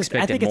 saying It's you just,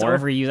 I think expected it's more?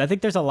 overused. I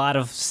think there's a lot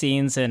of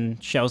scenes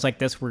and shows like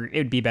this where it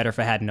would be better if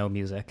it had no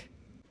music.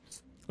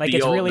 Like, The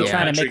it's old really No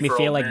trying to Country make me for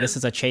feel Old like Men. this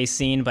is a chase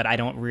scene, but I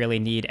don't really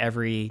need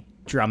every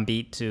drum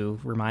beat to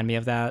remind me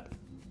of that.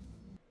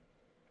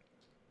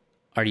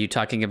 Are you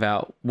talking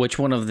about which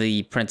one of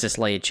the Princess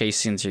Leia chase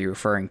scenes are you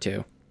referring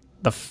to?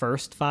 The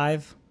first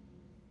 5?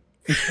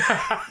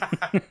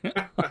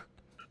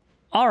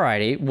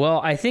 Alrighty.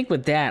 Well, I think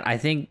with that, I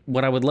think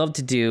what I would love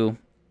to do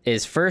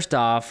is first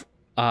off,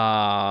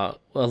 a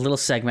little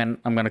segment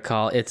I'm gonna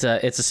call it's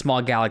a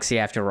small galaxy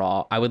after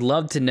all. I would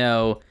love to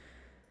know,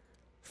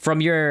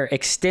 from your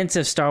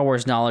extensive Star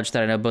Wars knowledge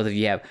that I know both of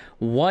you have,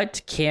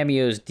 what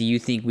cameos do you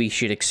think we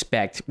should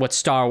expect? What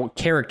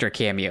character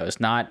cameos,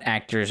 not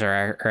actors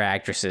or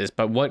actresses,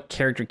 but what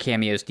character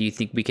cameos do you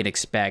think we can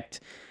expect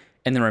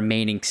in the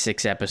remaining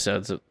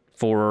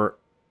 4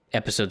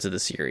 episodes of the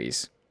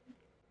series?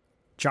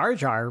 Jar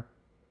Jar,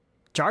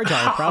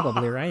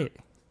 probably, right?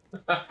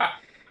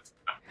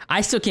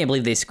 I still can't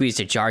believe they squeezed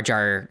a Jar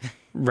Jar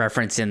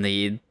reference in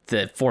the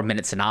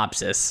 4-minute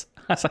synopsis.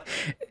 I was like,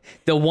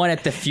 the one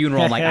at the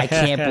funeral, I'm like, I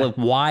can't believe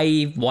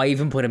why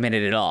even put him in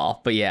it at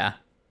all. But yeah.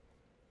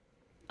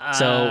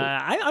 So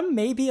I'm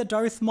maybe a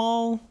Darth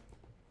Maul.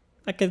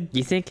 I could.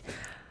 you think?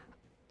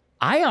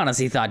 I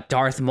honestly thought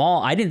Darth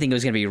Maul. I didn't think it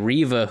was going to be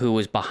Reva who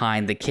was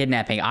behind the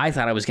kidnapping. I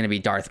thought it was going to be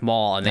Darth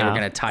Maul, and they were No.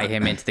 going to tie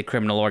him into the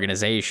criminal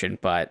organization.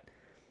 But,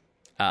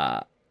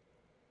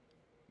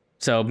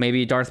 so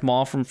maybe Darth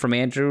Maul from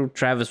Andrew.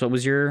 Travis, what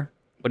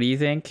do you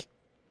think?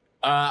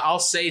 I'll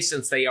say,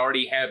 since they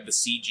already have the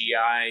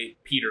CGI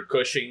Peter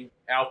Cushing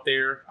out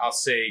there, I'll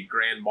say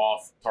Grand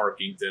Moff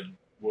Tarkington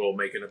will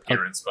make an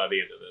appearance by the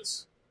end of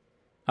this.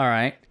 All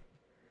right.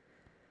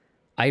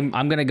 I'm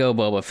gonna go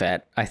Boba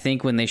Fett. I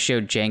think when they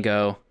showed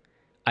Jango,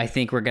 I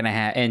think we're gonna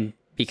have, and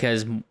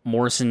because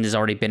Morrison has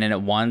already been in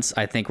it once,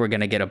 I think we're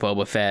gonna get a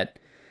Boba Fett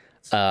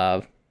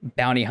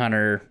bounty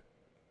hunter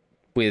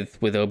with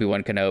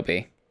Obi-Wan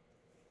Kenobi,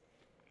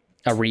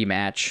 a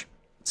rematch.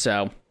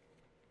 So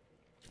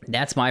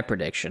that's my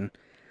prediction.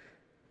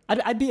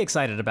 I'd be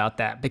excited about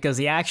that because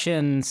the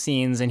action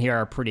scenes in here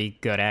are pretty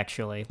good,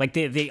 actually. Like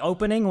the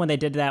opening when they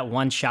did that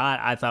one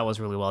shot, I thought was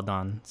really well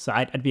done. So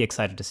I'd be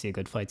excited to see a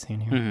good fight scene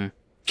here. Mm-hmm.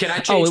 Can I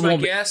change it my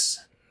won't be-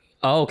 guess?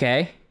 Oh,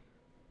 okay.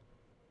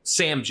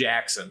 Sam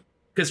Jackson.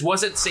 Because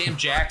wasn't Sam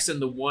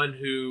Jackson the one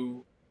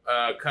who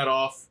cut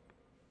off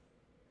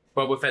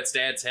Boba Fett's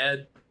dad's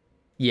head?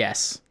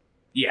 Yes.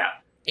 Yeah.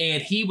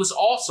 And he was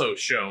also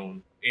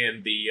shown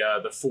in the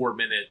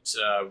 4-minute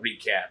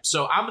recap.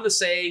 So I'm going to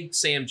say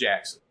Sam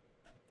Jackson.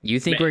 You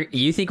think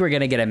we're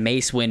gonna get a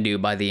Mace Windu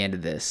by the end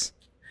of this?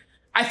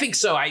 I think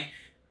so.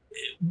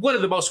 One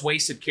of the most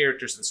wasted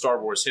characters in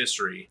Star Wars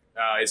history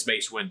is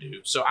Mace Windu.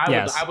 So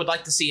I would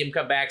like to see him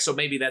come back. So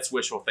maybe that's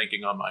wishful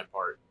thinking on my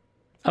part.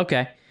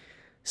 Okay.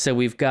 So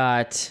we've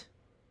got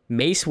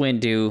Mace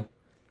Windu,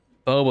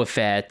 Boba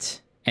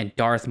Fett, and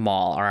Darth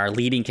Maul are our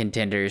leading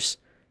contenders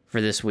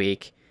for this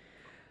week.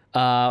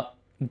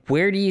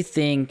 Where do you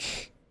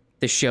think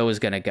the show is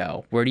going to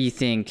go? Where do you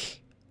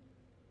think...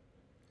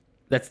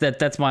 That's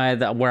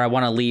where I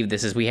want to leave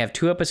this is we have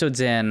 2 episodes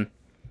in.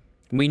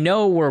 We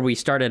know where we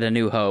started A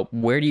New Hope.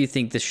 Where do you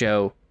think the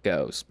show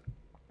goes?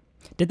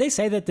 Did they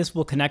say that this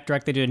will connect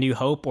directly to A New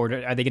Hope, or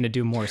are they going to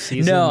do more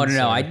seasons?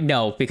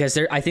 No, because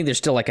I think there's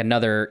still like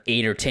another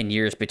 8 or 10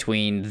 years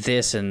between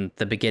this and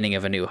the beginning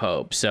of A New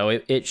Hope, so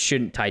it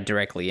shouldn't tie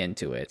directly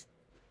into it.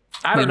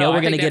 I don't know.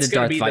 We're going to get a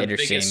Darth Darth Vader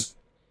scene.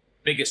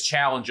 Biggest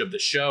challenge of the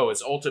show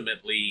is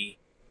ultimately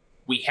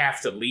we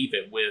have to leave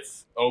it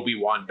with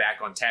Obi-Wan back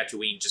on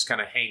Tatooine, just kind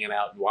of hanging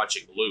out and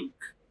watching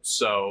Luke.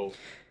 So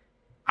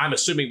I'm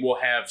assuming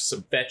we'll have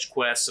some fetch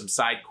quests, some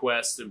side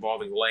quests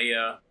involving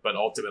Leia, but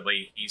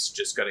ultimately he's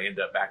just going to end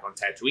up back on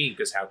Tatooine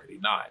because how could he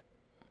not?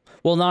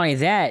 Well, not only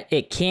that,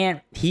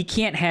 he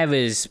can't have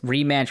his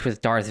rematch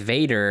with Darth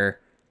Vader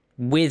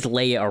with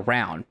Leia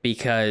around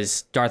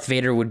because Darth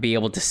Vader would be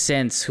able to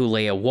sense who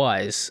Leia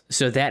was.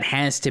 So that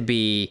has to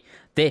be...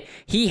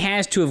 he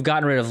has to have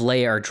gotten rid of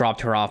Leia or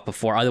dropped her off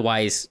before.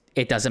 Otherwise,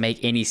 it doesn't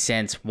make any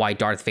sense why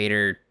Darth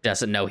Vader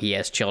doesn't know he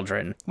has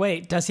children.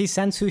 Wait, does he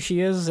sense who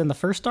she is in the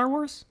first Star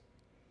Wars?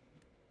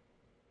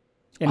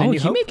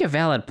 You make a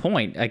valid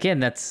point. Again,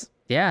 that's...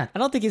 Yeah. I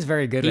don't think he's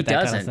very good at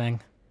that kind of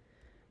thing.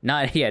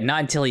 Not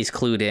until he's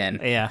clued in.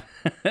 Yeah.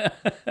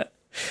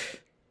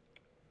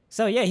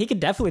 So, yeah, he could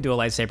definitely do a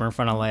lightsaber in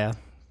front of Leia.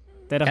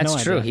 They'd have no idea.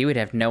 That's true. He would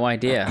have no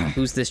idea.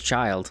 Who's this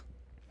child?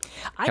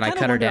 Can I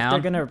cut her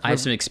down? I have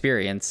some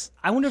experience.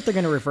 I wonder if they're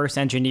going to reverse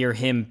engineer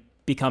him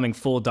becoming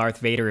full Darth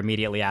Vader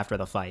immediately after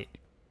the fight.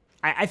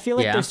 I feel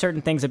like there's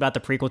certain things about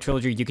the prequel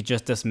trilogy you could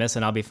just dismiss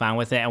and I'll be fine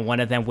with it. And one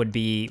of them would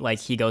be like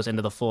he goes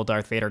into the full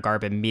Darth Vader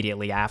garb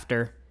immediately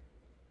after.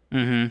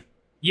 Mm-hmm.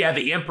 Yeah,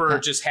 the Emperor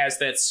just has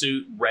that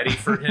suit ready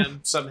for him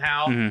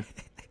somehow. Mm-hmm.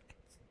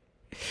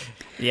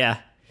 Yeah.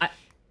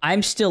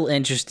 I'm still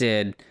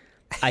interested.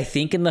 I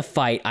think in the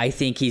fight, I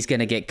think he's going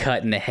to get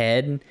cut in the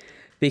head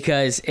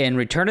because in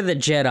Return of the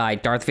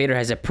Jedi, Darth Vader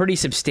has a pretty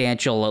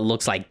substantial, it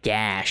looks like,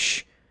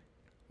 gash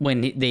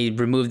when they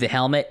remove the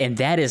helmet, and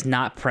that is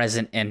not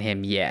present in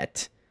him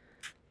yet.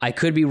 I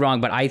could be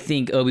wrong, but I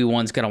think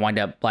Obi-Wan's going to wind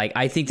up,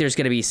 I think there's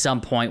going to be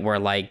some point where,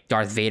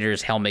 Darth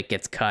Vader's helmet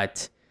gets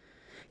cut.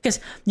 Because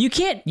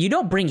you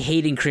don't bring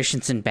Hayden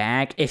Christensen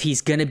back if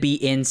he's going to be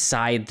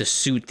inside the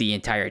suit the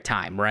entire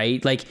time,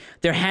 right?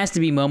 There has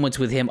to be moments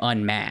with him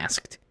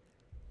unmasked.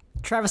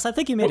 Travis, I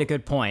think you made a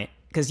good point.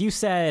 Because you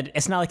said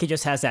it's not like he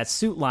just has that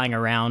suit lying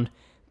around.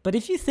 But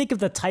if you think of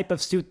the type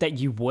of suit that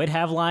you would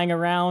have lying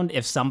around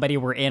if somebody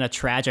were in a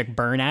tragic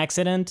burn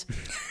accident,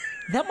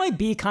 that might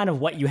be kind of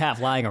what you have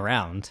lying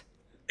around.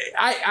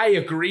 I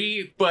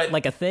agree, but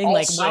like a thing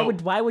also,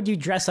 why would you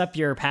dress up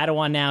your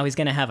Padawan now? He's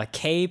gonna have a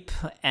cape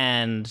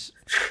and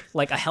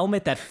like a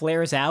helmet that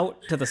flares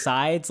out to the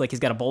sides, like he's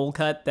got a bowl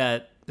cut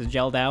that is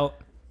gelled out.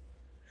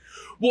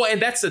 Well, and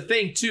that's the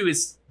thing too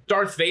is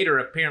Darth Vader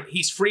apparently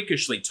he's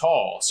freakishly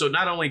tall. So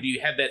not only do you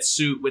have that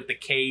suit with the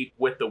cape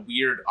with the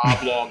weird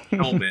oblong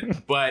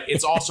helmet, but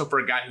it's also for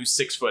a guy who's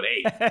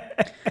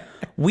 6'8".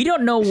 We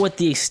don't know what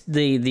the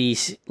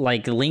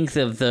length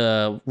of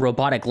the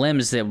robotic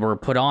limbs that were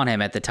put on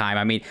him at the time.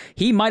 I mean,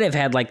 he might have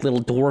had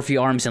little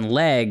dwarfy arms and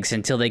legs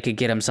until they could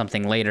get him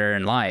something later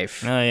in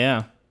life. Oh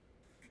yeah.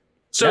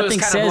 So nothing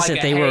says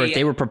that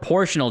they were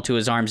proportional to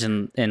his arms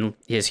and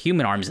his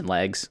human arms and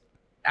legs.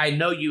 I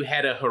know you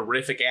had a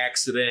horrific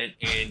accident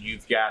and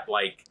you've got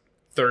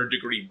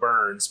 3rd-degree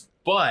burns,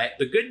 but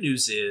the good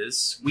news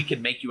is we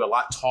can make you a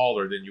lot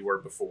taller than you were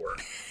before.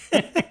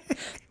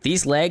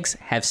 These legs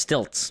have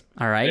stilts,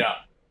 all right?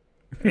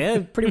 Yeah,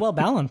 pretty well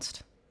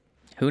balanced.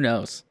 Who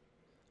knows?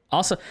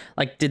 Also,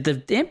 did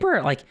the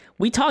Emperor,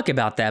 we talk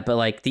about that,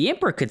 but, the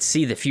Emperor could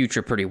see the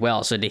future pretty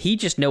well. So did he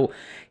just know,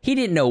 he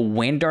didn't know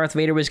when Darth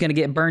Vader was going to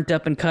get burnt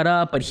up and cut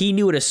up, but he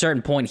knew at a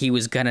certain point he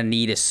was going to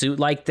need a suit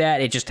like that.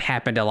 It just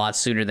happened a lot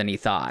sooner than he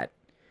thought.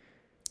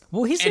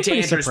 Well, he's and to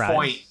pretty Andrew's surprised.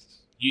 point,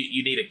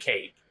 you need a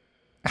cape.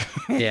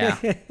 Yeah.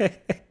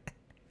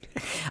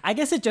 I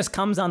guess it just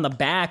comes on the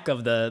back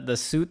of the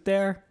suit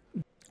there.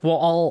 Well,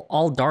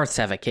 all Darths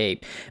have a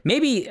cape.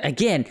 Maybe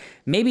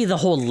the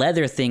whole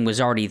leather thing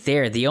was already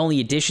there. The only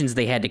additions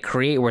they had to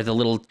create were the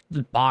little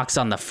box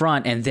on the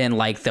front and then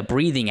the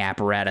breathing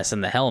apparatus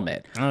and the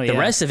helmet. Oh, yeah. The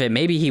rest of it,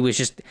 maybe he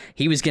was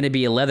going to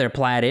be a leather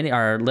clad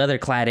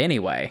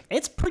anyway.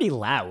 It's pretty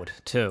loud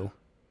too.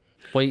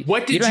 Well, you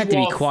don't have to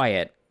be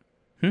quiet.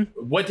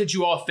 What did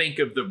you all think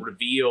of the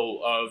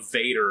reveal of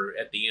Vader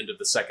at the end of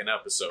the second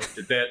episode?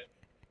 Did that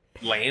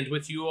land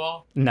with you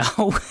all? No.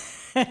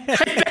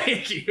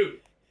 Thank you.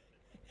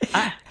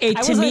 Why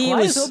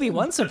is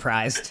Obi-Wan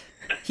surprised?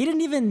 He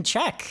didn't even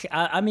check.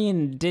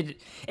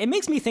 It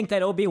makes me think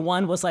that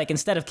Obi-Wan was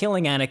instead of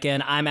killing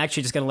Anakin, I'm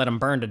actually just going to let him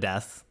burn to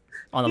death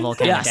on the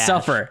volcanic ash.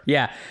 Suffer.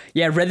 Yeah.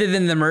 Rather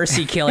than the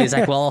mercy kill, he's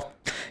well,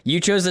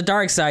 you chose the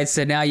dark side,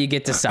 so now you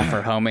get to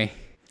suffer, homie.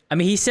 I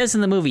mean, he says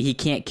in the movie he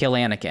can't kill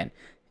Anakin.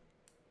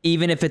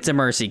 even if it's a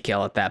mercy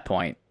kill at that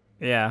point.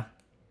 Yeah.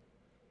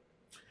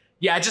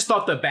 Yeah, I just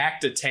thought the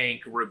back to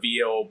tank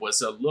reveal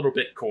was a little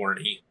bit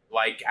corny.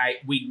 Like,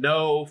 we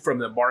know from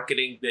the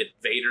marketing that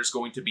Vader's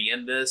going to be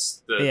in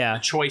this. The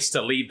choice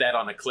to leave that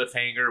on a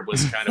cliffhanger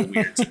was kind of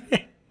weird to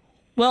me.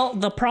 Well,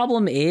 the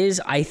problem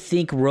is, I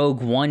think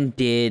Rogue One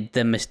did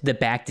the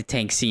back to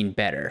tank scene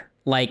better.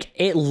 Like,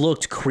 it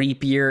looked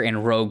creepier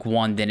in Rogue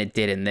One than it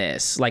did in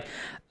this. Like,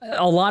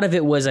 a lot of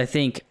it was, I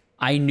think,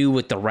 I knew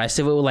what the rest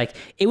of it was. Like,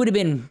 it would have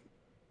been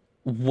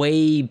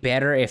way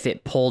better if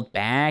it pulled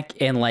back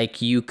and,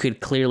 like, you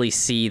could clearly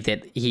see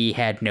that he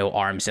had no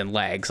arms and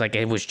legs. Like,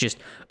 it was just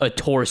a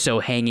torso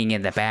hanging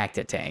in the back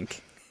to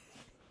tank.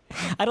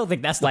 I don't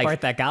think that's the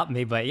part that got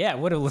me, but yeah, it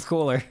would have looked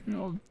cooler.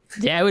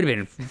 Yeah, it would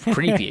have been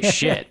creepy as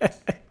shit.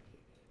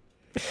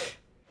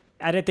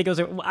 I didn't think it was...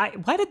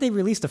 Why did they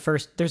release the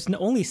first... There's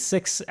only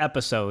 6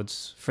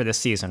 episodes for this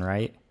season,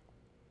 right?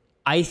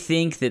 I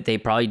think that they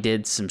probably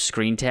did some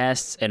screen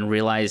tests and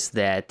realized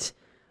that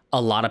a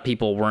lot of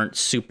people weren't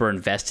super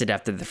invested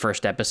after the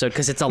first episode,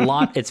 because it's a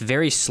lot... It's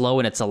very slow,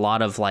 and it's a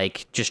lot of,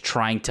 like, just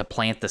trying to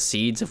plant the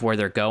seeds of where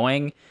they're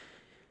going.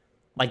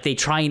 Like, they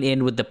try and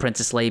end with the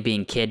Princess Leia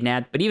being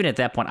kidnapped, but even at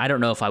that point, I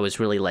don't know if I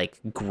was really, like,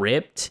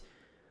 gripped.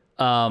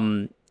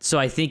 So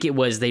I think it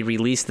was they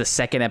released the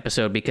second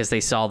episode because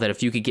they saw that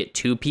if you could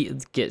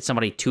get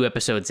somebody 2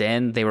 episodes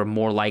in, they were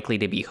more likely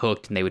to be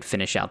hooked and they would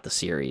finish out the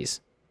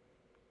series.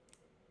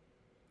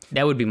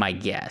 That would be my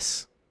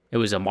guess. It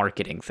was a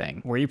marketing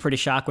thing. Were you pretty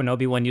shocked when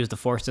Obi-Wan used the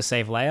Force to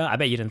save Leia? I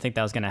bet you didn't think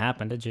that was going to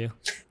happen, did you?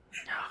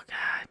 Oh,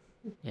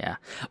 God. Yeah.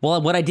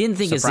 Well, what I didn't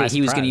think is that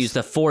he was going to use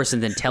the Force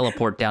and then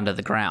teleport down to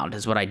the ground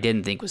is what I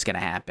didn't think was going to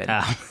happen.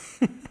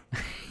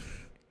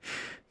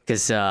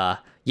 Because,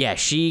 yeah,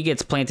 she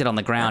gets planted on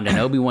the ground and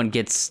Obi-Wan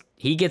gets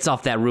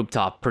off that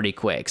rooftop pretty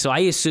quick. So I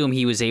assume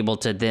he was able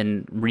to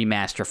then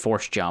remaster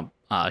Force Jump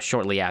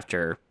shortly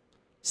after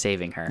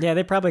saving her. Yeah,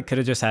 they probably could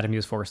have just had him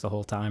use Force the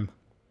whole time.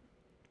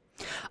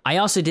 I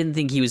also didn't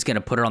think he was going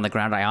to put her on the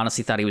ground. I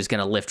honestly thought he was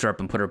going to lift her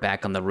up and put her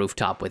back on the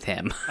rooftop with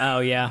him. Oh,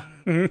 yeah.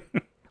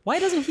 Why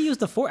doesn't he use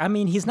the Force? I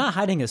mean, he's not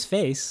hiding his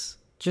face.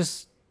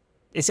 Just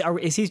is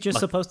he just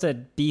supposed to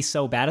be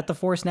so bad at the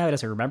Force now he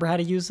doesn't remember how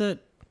to use it?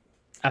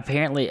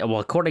 Apparently, well,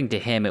 according to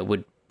him, it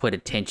would put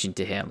attention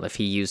to him. If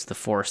he used the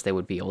Force, they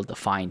would be able to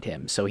find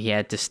him. So he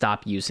had to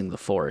stop using the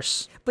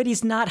Force. But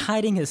he's not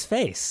hiding his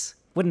face.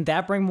 Wouldn't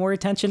that bring more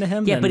attention to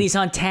him? Yeah, but he's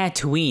on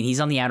Tatooine. He's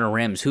on the Outer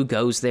Rims. Who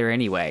goes there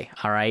anyway?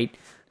 All right?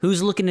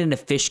 Who's looking in a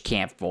fish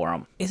camp for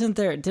him? Isn't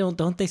there...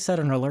 Don't they set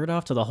an alert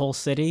off to the whole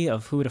city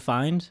of who to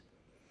find?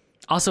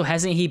 Also,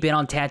 hasn't he been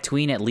on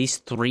Tatooine at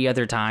least 3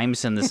 other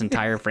times in this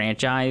entire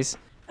franchise?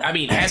 I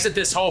mean, hasn't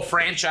this whole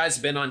franchise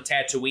been on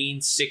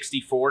Tatooine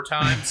 64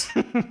 times?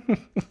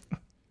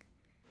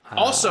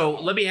 Also,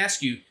 let me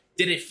ask you,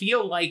 did it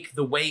feel like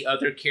the way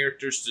other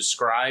characters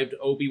described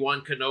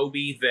Obi-Wan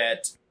Kenobi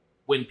that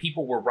when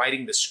people were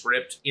writing the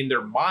script, in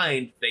their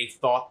mind, they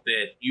thought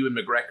that Ewan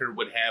McGregor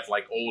would have,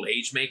 like, old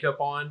age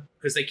makeup on?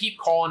 Because they keep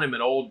calling him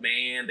an old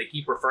man. They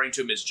keep referring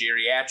to him as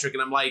geriatric.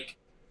 And I'm like,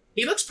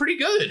 he looks pretty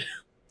good.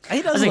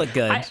 He does look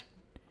good.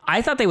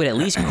 I thought they would at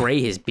least gray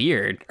his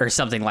beard or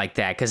something like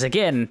that. Because,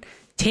 again,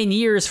 10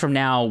 years from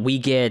now, we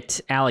get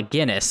Alec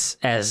Guinness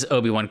as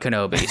Obi-Wan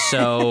Kenobi.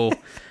 So...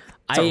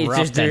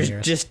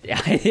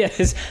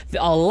 Yes,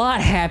 a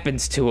lot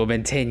happens to him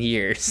in 10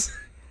 years.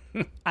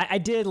 I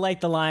did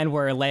like the line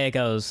where Leia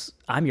goes,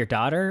 "I'm your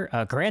daughter,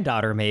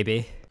 granddaughter,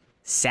 maybe."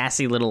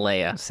 Sassy little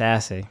Leia.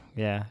 Sassy,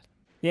 yeah.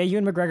 Yeah,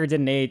 Ewan McGregor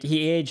didn't age.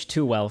 He aged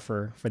too well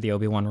for the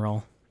Obi-Wan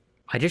role.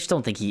 I just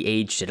don't think he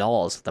aged at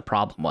all is what the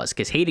problem was.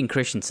 Because Hayden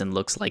Christensen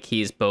looks like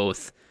he's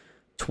both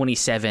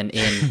 27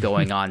 and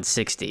going on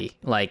 60.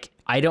 Like,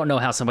 I don't know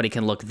how somebody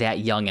can look that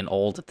young and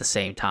old at the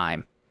same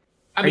time.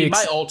 I mean,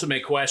 my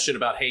ultimate question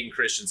about Hayden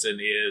Christensen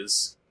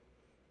is,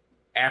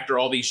 after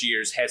all these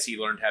years, has he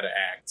learned how to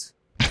act?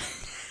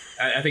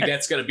 I think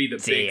that's going to be the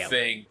big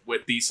thing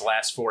with these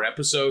last 4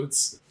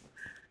 episodes.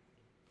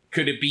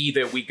 Could it be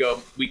that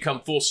we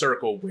come full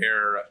circle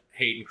where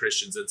Hayden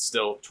Christensen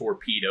still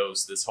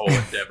torpedoes this whole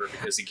endeavor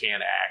because he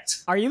can't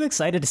act? Are you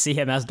excited to see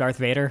him as Darth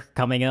Vader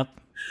coming up?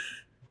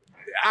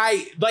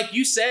 Like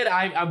you said,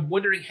 I'm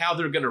wondering how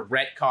they're going to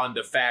retcon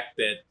the fact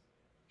that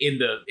in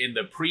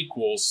the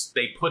prequels,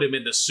 they put him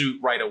in the suit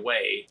right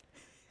away.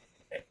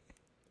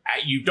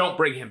 You don't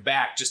bring him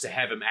back just to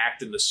have him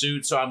act in the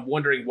suit. So I'm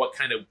wondering what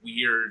kind of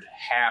weird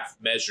half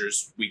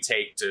measures we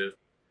take to,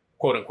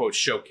 quote unquote,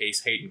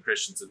 showcase Hayden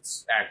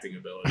Christensen's acting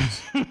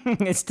abilities.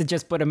 It's to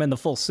just put him in the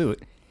full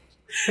suit.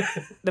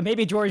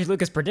 Maybe George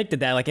Lucas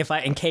predicted that. Like,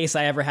 in case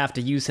I ever have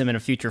to use him in a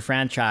future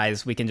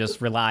franchise, we can just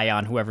rely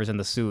on whoever's in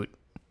the suit.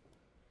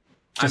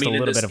 Just a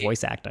little bit of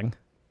voice acting.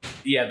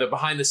 Yeah, the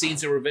behind the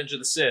scenes of Revenge of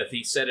the Sith,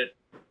 he said it.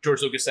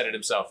 George Lucas said it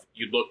himself.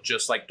 You look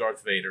just like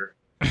Darth Vader.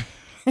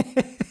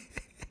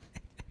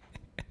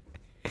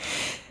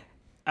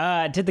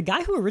 Did the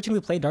guy who originally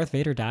played Darth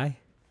Vader die?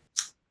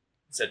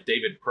 Is that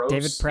David Prowse?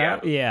 David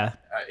Prowse? Yeah.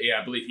 Yeah,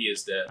 I believe he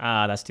is dead.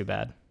 That's too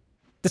bad.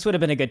 This would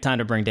have been a good time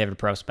to bring David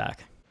Prowse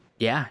back.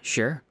 Yeah,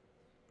 sure.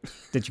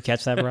 Did you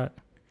catch that, Brett?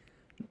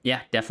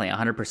 Yeah, definitely,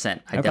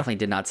 100%. I definitely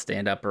did not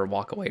stand up or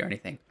walk away or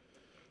anything.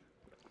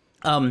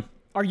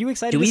 Are you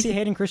excited to see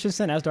Hayden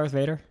Christensen as Darth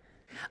Vader?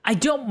 I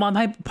don't.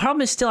 My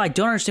problem is still I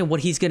don't understand what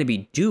he's going to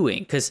be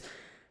doing, because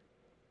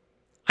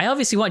I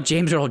obviously want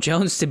James Earl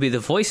Jones to be the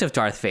voice of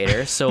Darth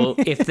Vader. So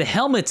if the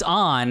helmet's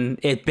on,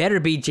 it better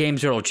be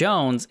James Earl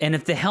Jones. And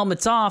if the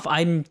helmet's off,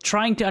 I'm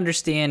trying to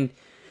understand.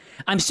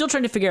 I'm still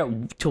trying to figure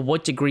out to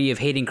what degree of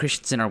Hayden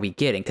Christensen are we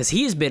getting, because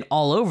he has been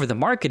all over the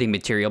marketing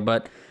material.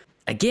 But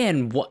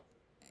again, what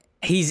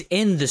he's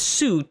in the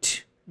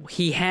suit,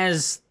 he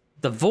has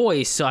the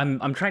voice. So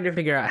I'm trying to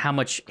figure out how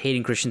much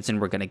Hayden Christensen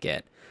we're going to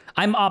get.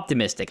 I'm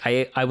optimistic.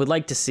 I would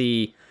like to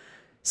seeing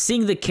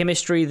the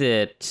chemistry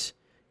that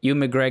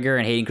Ewan McGregor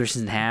and Hayden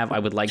Christensen have. I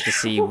would like to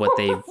see what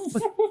they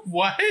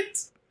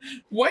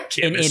what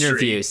chemistry?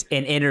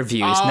 in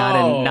interviews,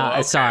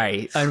 okay.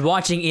 Sorry, and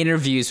watching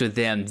interviews with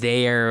them,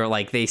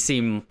 they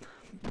seem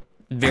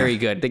very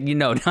good.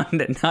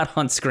 Not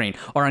on screen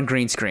or on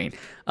green screen.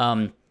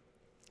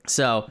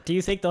 So do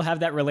you think they'll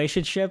have that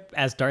relationship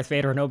as Darth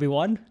Vader and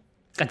Obi-Wan?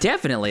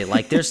 Definitely.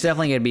 There's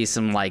definitely gonna be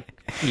some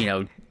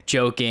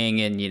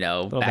joking and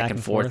back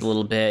and forth a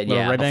little bit,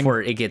 ribbing.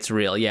 Before it gets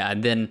real,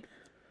 and then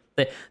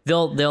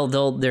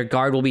they'll their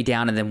guard will be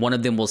down, and then one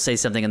of them will say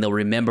something, and they'll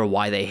remember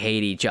why they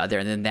hate each other,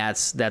 and then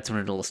that's when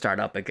it'll start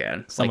up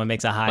again. Someone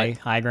makes a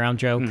high ground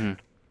joke.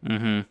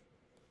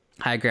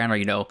 High ground,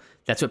 or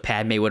that's what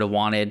Padme would have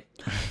wanted.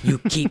 You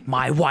keep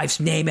my wife's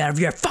name out of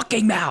your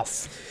fucking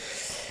mouth,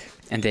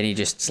 and then he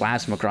just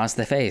slaps him across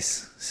the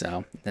face.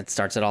 So that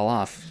starts it all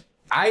off.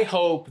 I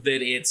hope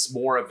that it's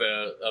more of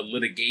a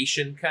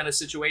litigation kind of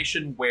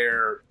situation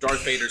where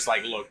Darth Vader's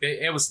like, look,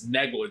 it was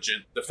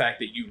negligent, the fact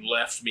that you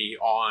left me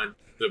on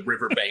the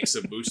riverbanks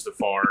of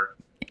Mustafar.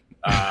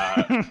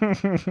 I'm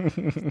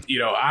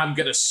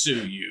going to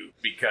sue you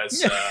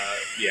because,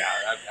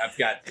 I've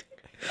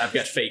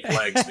got fake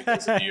legs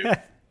because of you.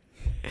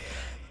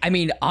 I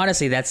mean,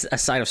 honestly, that's a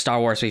side of Star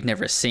Wars we've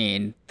never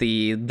seen.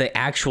 The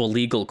actual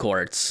legal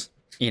courts.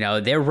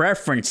 They're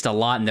referenced a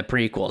lot in the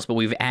prequels, but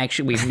we've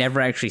never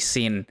actually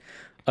seen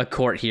a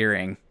court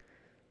hearing.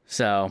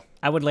 So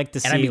I would like to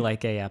see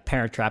a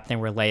Parent Trap thing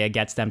where Leia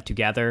gets them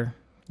together,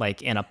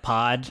 in a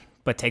pod,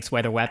 but takes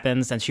away their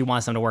weapons, and she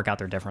wants them to work out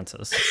their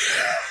differences.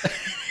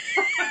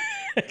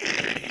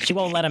 She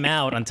won't let them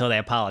out until they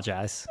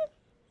apologize.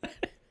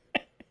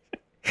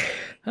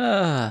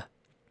 Does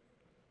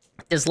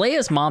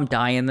Leia's mom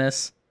die in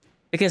this?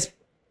 Because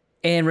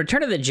in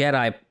Return of the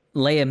Jedi,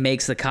 Leia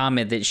makes the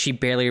comment that she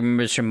barely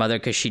remembers her mother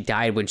because she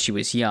died when she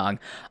was young.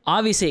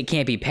 Obviously, it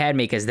can't be Padme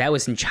because that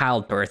was in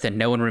childbirth and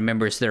no one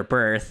remembers their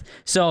birth.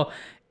 So,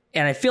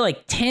 and I feel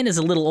like 10 is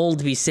a little old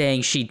to be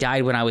saying she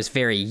died when I was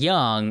very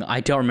young. I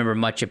don't remember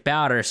much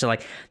about her. So,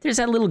 there's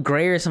that little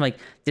gray area. So I'm like,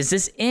 does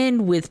this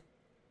end with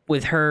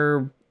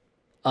her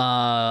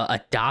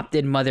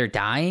adopted mother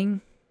dying?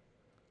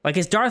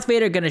 Is Darth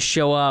Vader going to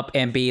show up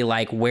and be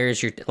like,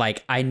 where's your...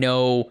 I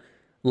know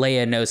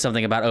Leia knows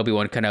something about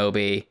Obi-Wan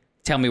Kenobi.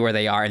 Tell me where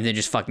they are, and then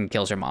just fucking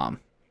kills her mom.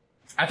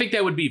 I think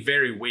that would be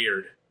very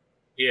weird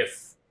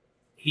if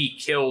he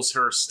kills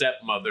her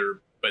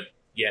stepmother, but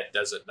yet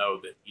doesn't know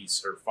that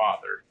he's her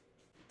father.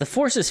 The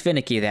Force is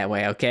finicky that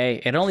way,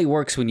 okay? It only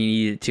works when you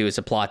need it to as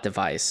a plot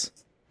device.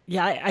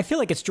 Yeah, I feel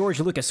like it's George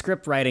Lucas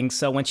script writing,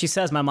 so when she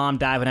says my mom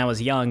died when I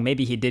was young,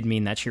 maybe he did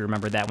mean that she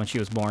remembered that when she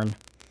was born.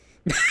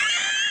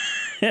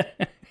 I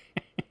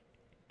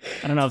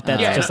don't know if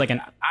that's just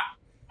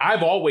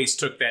I've always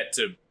took that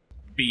to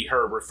be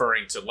her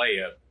referring to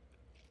Leia,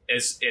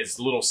 as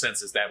little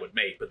sense as that would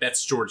make, but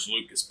that's George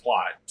Lucas'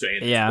 plot, to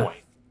Andy's point.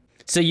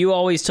 So you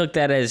always took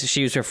that as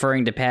she was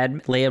referring to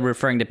Leia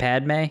referring to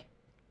Padme?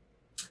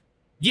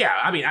 Yeah,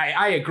 I mean,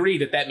 I agree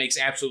that makes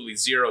absolutely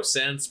zero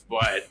sense,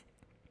 but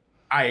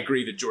I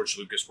agree that George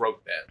Lucas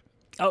wrote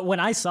that. When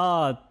I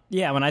saw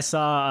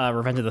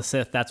Revenge of the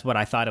Sith, that's what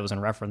I thought it was in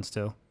reference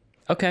to.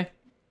 Okay.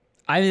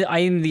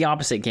 I'm the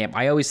opposite camp.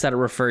 I always thought it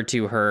referred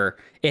to her...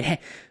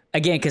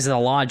 Again, because of the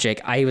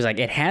logic, I was like,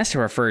 it has to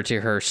refer to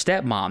her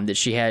stepmom, that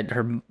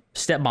her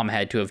stepmom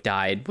had to have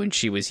died when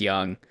she was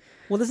young.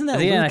 Well, isn't that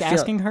Luke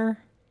asking her?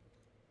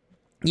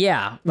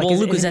 Yeah.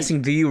 Luke was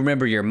asking, do you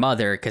remember your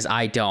mother? Because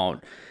I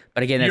don't.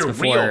 But again, that's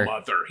before... Your real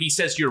mother. He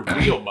says your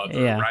real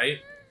mother, right?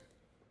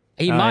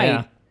 He might.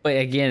 Yeah. But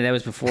again, that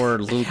was before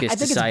Lucas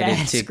decided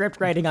it's bad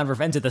script writing on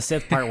Revenge of the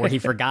Sith part where he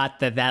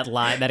forgot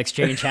that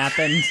exchange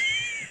happened.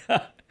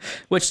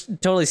 Which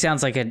totally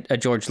sounds like a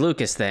George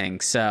Lucas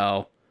thing,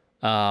 so...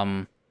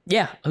 who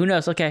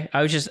knows? Okay.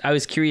 I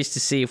was curious to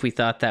see if we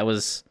thought that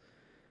was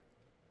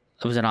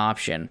an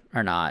option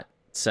or not.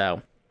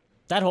 So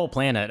that whole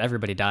planet,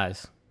 everybody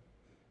dies.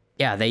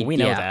 Yeah, we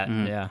know that.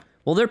 Mm-hmm. Yeah.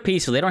 Well, they're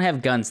peaceful. They don't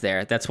have guns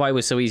there. That's why it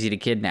was so easy to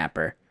kidnap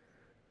her.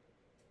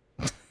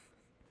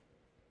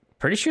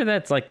 Pretty sure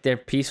that's they're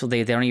peaceful.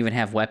 They don't even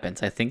have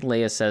weapons. I think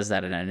Leia says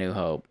that in A New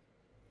Hope.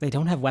 They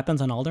don't have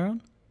weapons on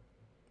Alderaan?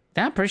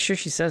 Yeah, I'm pretty sure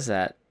she says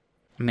that.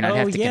 I mean, I'd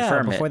have to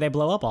confirm before they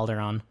blow up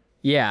Alderaan.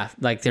 Yeah,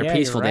 they're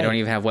peaceful. Right. They don't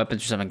even have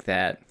weapons or something like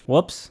that.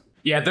 Whoops.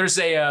 Yeah, there's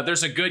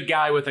a good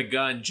guy with a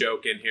gun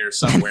joke in here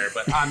somewhere,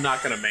 but I'm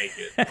not gonna make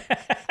it.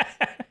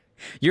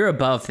 You're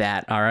above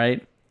that, all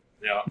right?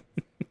 Yeah.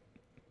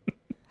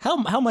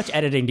 How much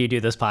editing do you do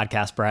this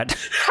podcast, Brett?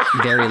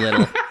 Very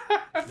little.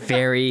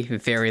 Very,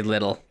 very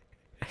little.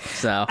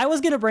 So I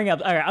was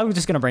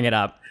just gonna bring it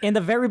up. In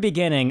the very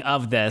beginning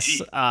of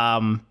this,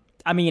 I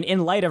mean,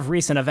 in light of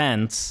recent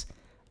events,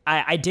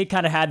 I did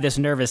kind of have this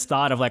nervous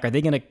thought of like, are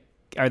they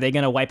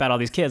gonna wipe out all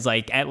these kids?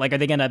 Like are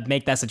they gonna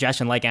make that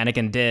suggestion like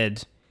Anakin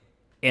did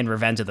in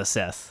Revenge of the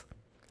Sith?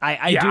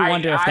 I do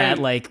wonder if that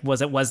like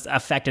was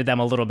affected them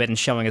a little bit in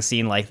showing a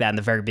scene like that in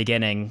the very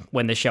beginning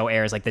when the show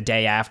airs, like the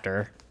day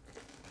after.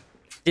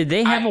 did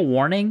they have a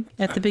warning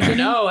at the beginning?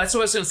 No, that's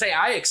what I was gonna say.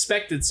 I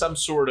expected some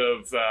sort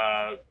of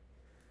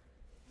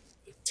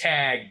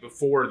tag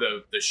before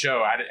the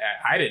show.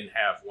 I didn't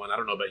have one. I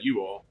don't know about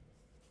you all.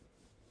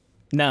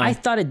 No, I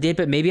thought it did,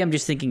 but maybe I'm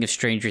just thinking of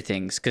Stranger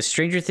Things, because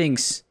Stranger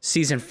Things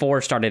season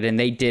 4 started and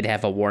they did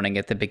have a warning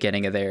at the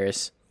beginning of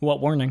theirs. what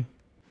warning?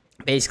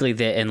 Basically,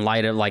 that in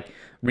light of like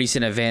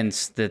recent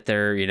events, that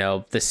they're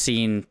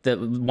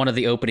one of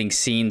the opening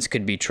scenes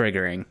could be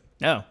triggering.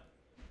 Oh,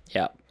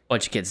 Yeah,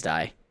 bunch of kids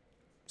die.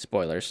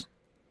 Spoilers.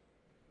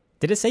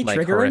 did it say Like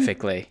triggering?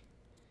 horrifically.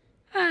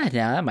 No,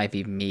 that might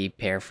be me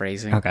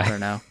paraphrasing. Okay. I don't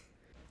know.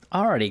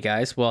 Alrighty,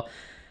 guys. Well,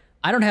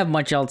 I don't have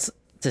much else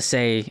to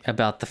say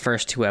about the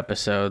first 2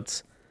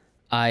 episodes.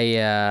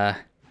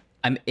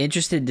 I'm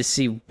interested to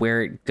see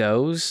where it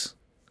goes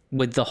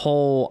with the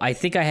whole. I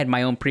think I had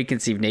my own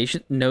preconceived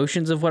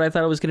notions of what I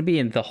thought it was going to be,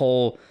 and the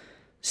whole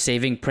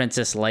saving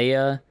Princess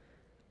Leia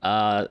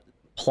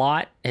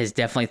plot has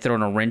definitely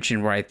thrown a wrench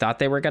in where I thought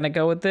they were going to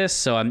go with this.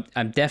 So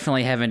I'm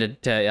definitely having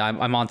to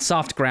I'm on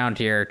soft ground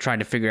here, trying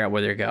to figure out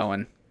where they're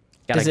going.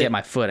 Got to get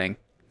my footing.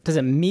 Does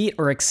it meet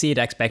or exceed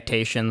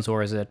expectations,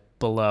 or is it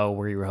below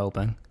where you were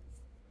hoping?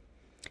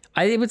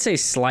 I would say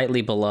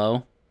slightly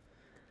below.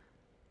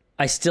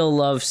 I still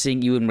love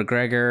seeing Ewan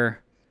McGregor.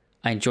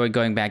 I enjoy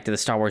going back to the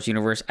Star Wars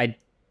universe.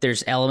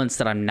 There's elements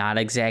that I'm not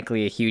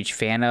exactly a huge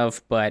fan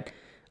of, but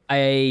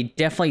I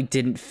definitely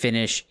didn't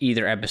finish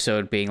either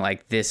episode being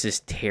like, this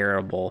is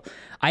terrible.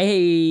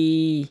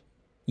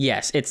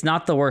 Yes, it's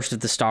not the worst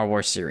of the Star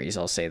Wars series,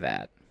 I'll say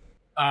that.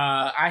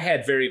 I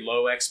had very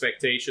low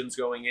expectations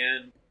going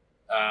in,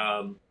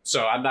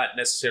 so I'm not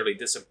necessarily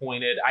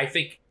disappointed. I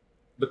think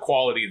the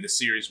quality of the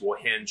series will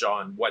hinge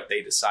on what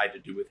they decide to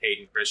do with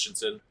Hayden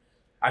Christensen.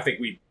 I think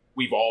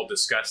we've all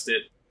discussed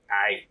it.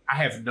 I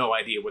have no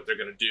idea what they're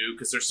going to do,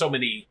 because there's so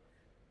many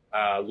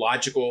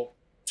logical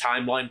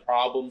timeline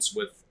problems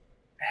with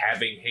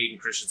having Hayden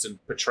Christensen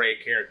portray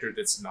a character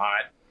that's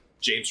not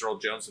James Earl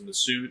Jones in the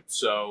suit.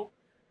 So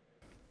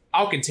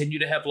I'll continue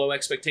to have low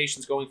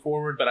expectations going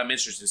forward, but I'm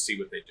interested to see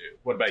what they do.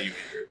 What about you,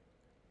 Andrew?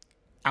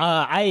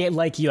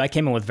 I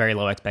came in with very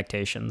low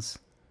expectations.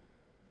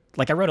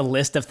 Like, I wrote a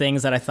list of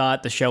things that I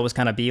thought the show was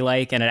going to be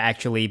like, and it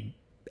actually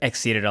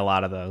exceeded a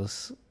lot of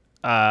those.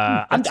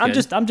 I'm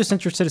just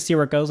interested to see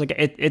where it goes. Like,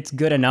 it's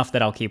good enough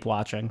that I'll keep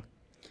watching.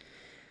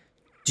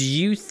 Do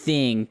you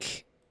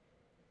think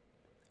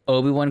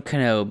Obi-Wan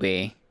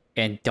Kenobi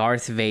and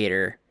Darth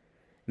Vader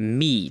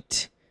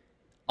meet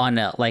on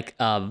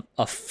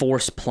a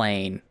force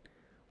plane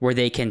where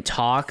they can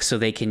talk, so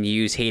they can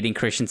use Hayden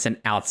Christensen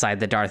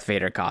outside the Darth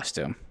Vader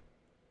costume?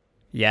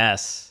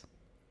 Yes.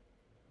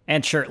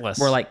 And shirtless.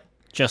 We're like,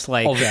 just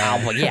like well,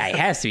 yeah, it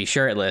has to be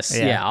shirtless.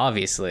 Yeah,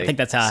 obviously. I think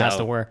that's how it has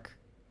to work.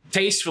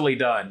 Tastefully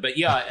done, but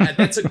yeah,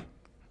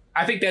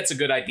 I think that's a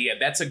good idea.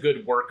 That's a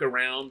good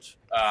workaround,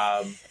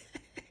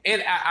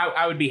 and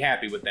I would be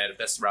happy with that if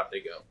that's the route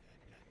they go.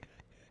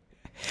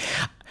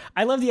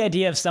 I love the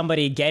idea of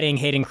somebody getting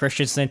Hayden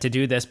Christensen to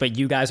do this, but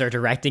you guys are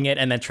directing it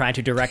and then trying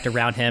to direct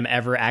around him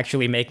ever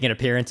actually making an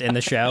appearance in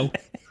the show.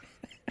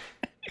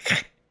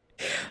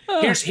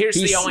 Here's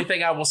the only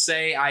thing I will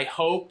say. I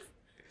hope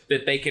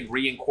that they can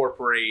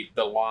reincorporate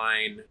the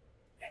line.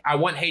 I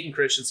want Hayden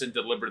Christensen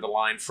to deliver the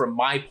line, from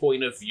my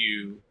point of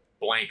view,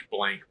 blank,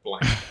 blank,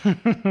 blank.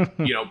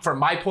 From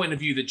my point of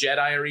view, the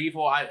Jedi are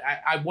evil.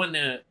 I want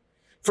to,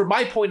 from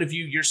my point of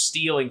view, you're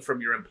stealing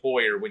from your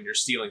employer when you're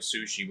stealing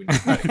sushi when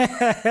you're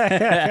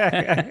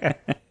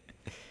cutting.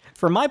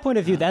 From my point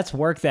of view, that's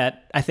work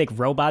that I think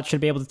robots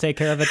should be able to take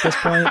care of at this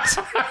point.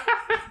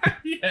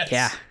 Yes.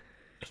 Yeah.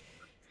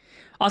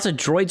 Also,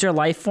 droids are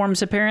life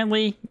forms,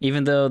 apparently,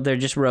 even though they're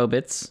just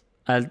robots.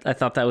 I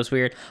thought that was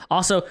weird.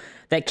 Also,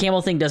 that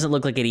camel thing doesn't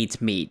look like it eats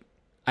meat.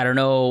 I don't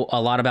know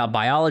a lot about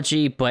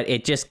biology, but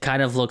it just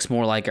kind of looks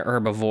more like a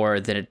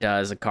herbivore than it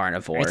does a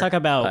carnivore. Are you talking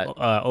about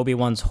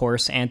Obi-Wan's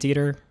horse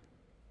anteater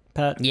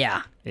pet?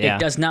 Yeah. It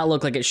does not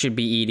look like it should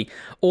be eating,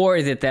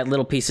 or that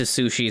little piece of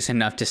sushi is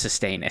enough to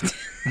sustain it.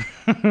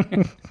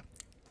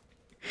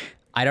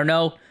 I don't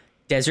know.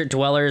 Desert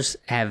dwellers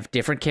have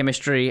different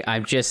chemistry.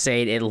 I'm just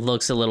saying it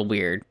looks a little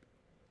weird.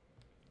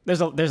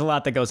 There's a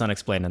lot that goes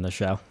unexplained in the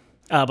show.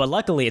 But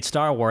luckily it's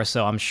Star Wars,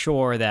 so I'm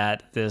sure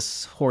that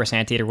this horse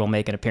anteater will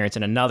make an appearance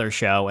in another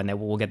show, and then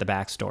we'll get the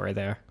backstory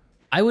there.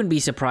 I wouldn't be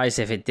surprised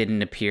if it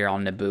didn't appear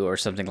on Naboo or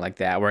something like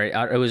that, where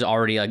it was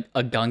already a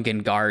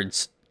Gungan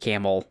guards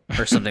camel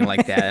or something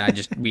like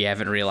that. We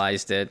haven't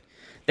realized it.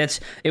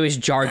 It was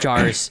Jar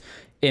Jar's,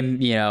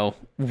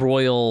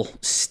 royal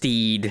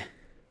steed.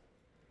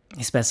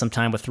 He spent some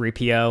time with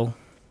 3PO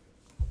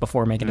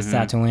before making his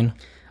Tatooine.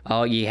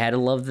 Oh, you had to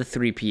love the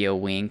 3PO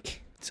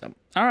wink. So,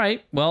 all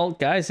right. Well,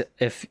 guys,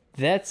 if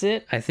that's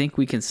it, I think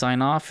we can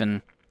sign off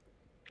and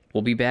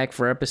we'll be back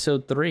for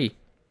episode 3.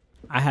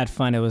 I had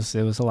fun. It was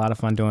a lot of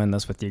fun doing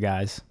this with you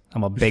guys.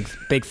 I'm a big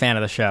fan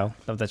of the show,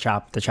 of the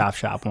Chop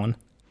Shop one.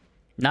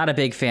 Not a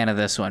big fan of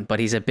this one, but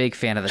he's a big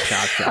fan of the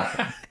Chop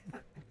Shop.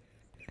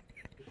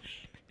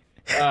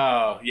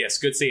 Oh, yes.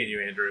 Good seeing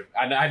you, Andrew.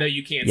 I know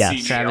you can't see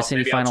me. Travis,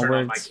 any Maybe final I'll turn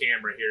words? on my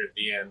camera here at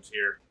the end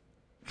here.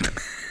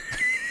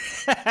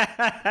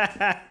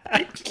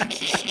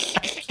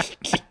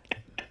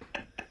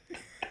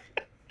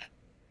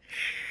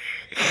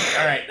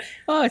 All right.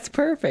 Oh, it's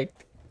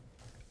perfect.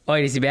 Oh,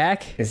 wait, is he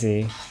back? Is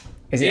he?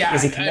 Yeah.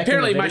 Is he connecting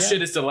Apparently, the my video?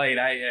 shit is delayed.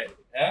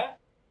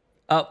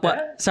 Oh,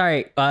 what?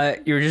 Sorry.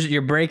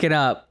 You're breaking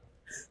up.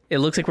 It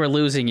looks like we're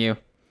losing you.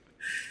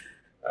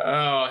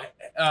 Oh,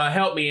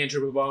 help me,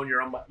 Andrew Babone.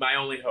 You're my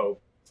only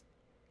hope.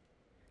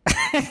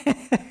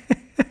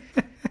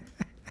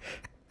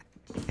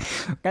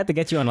 Got to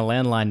get you on a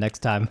landline next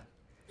time.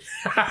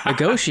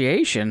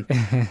 Negotiation?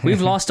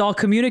 We've lost all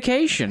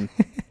communication.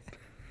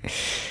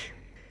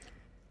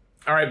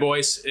 All right,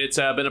 boys. It's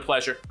been a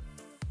pleasure.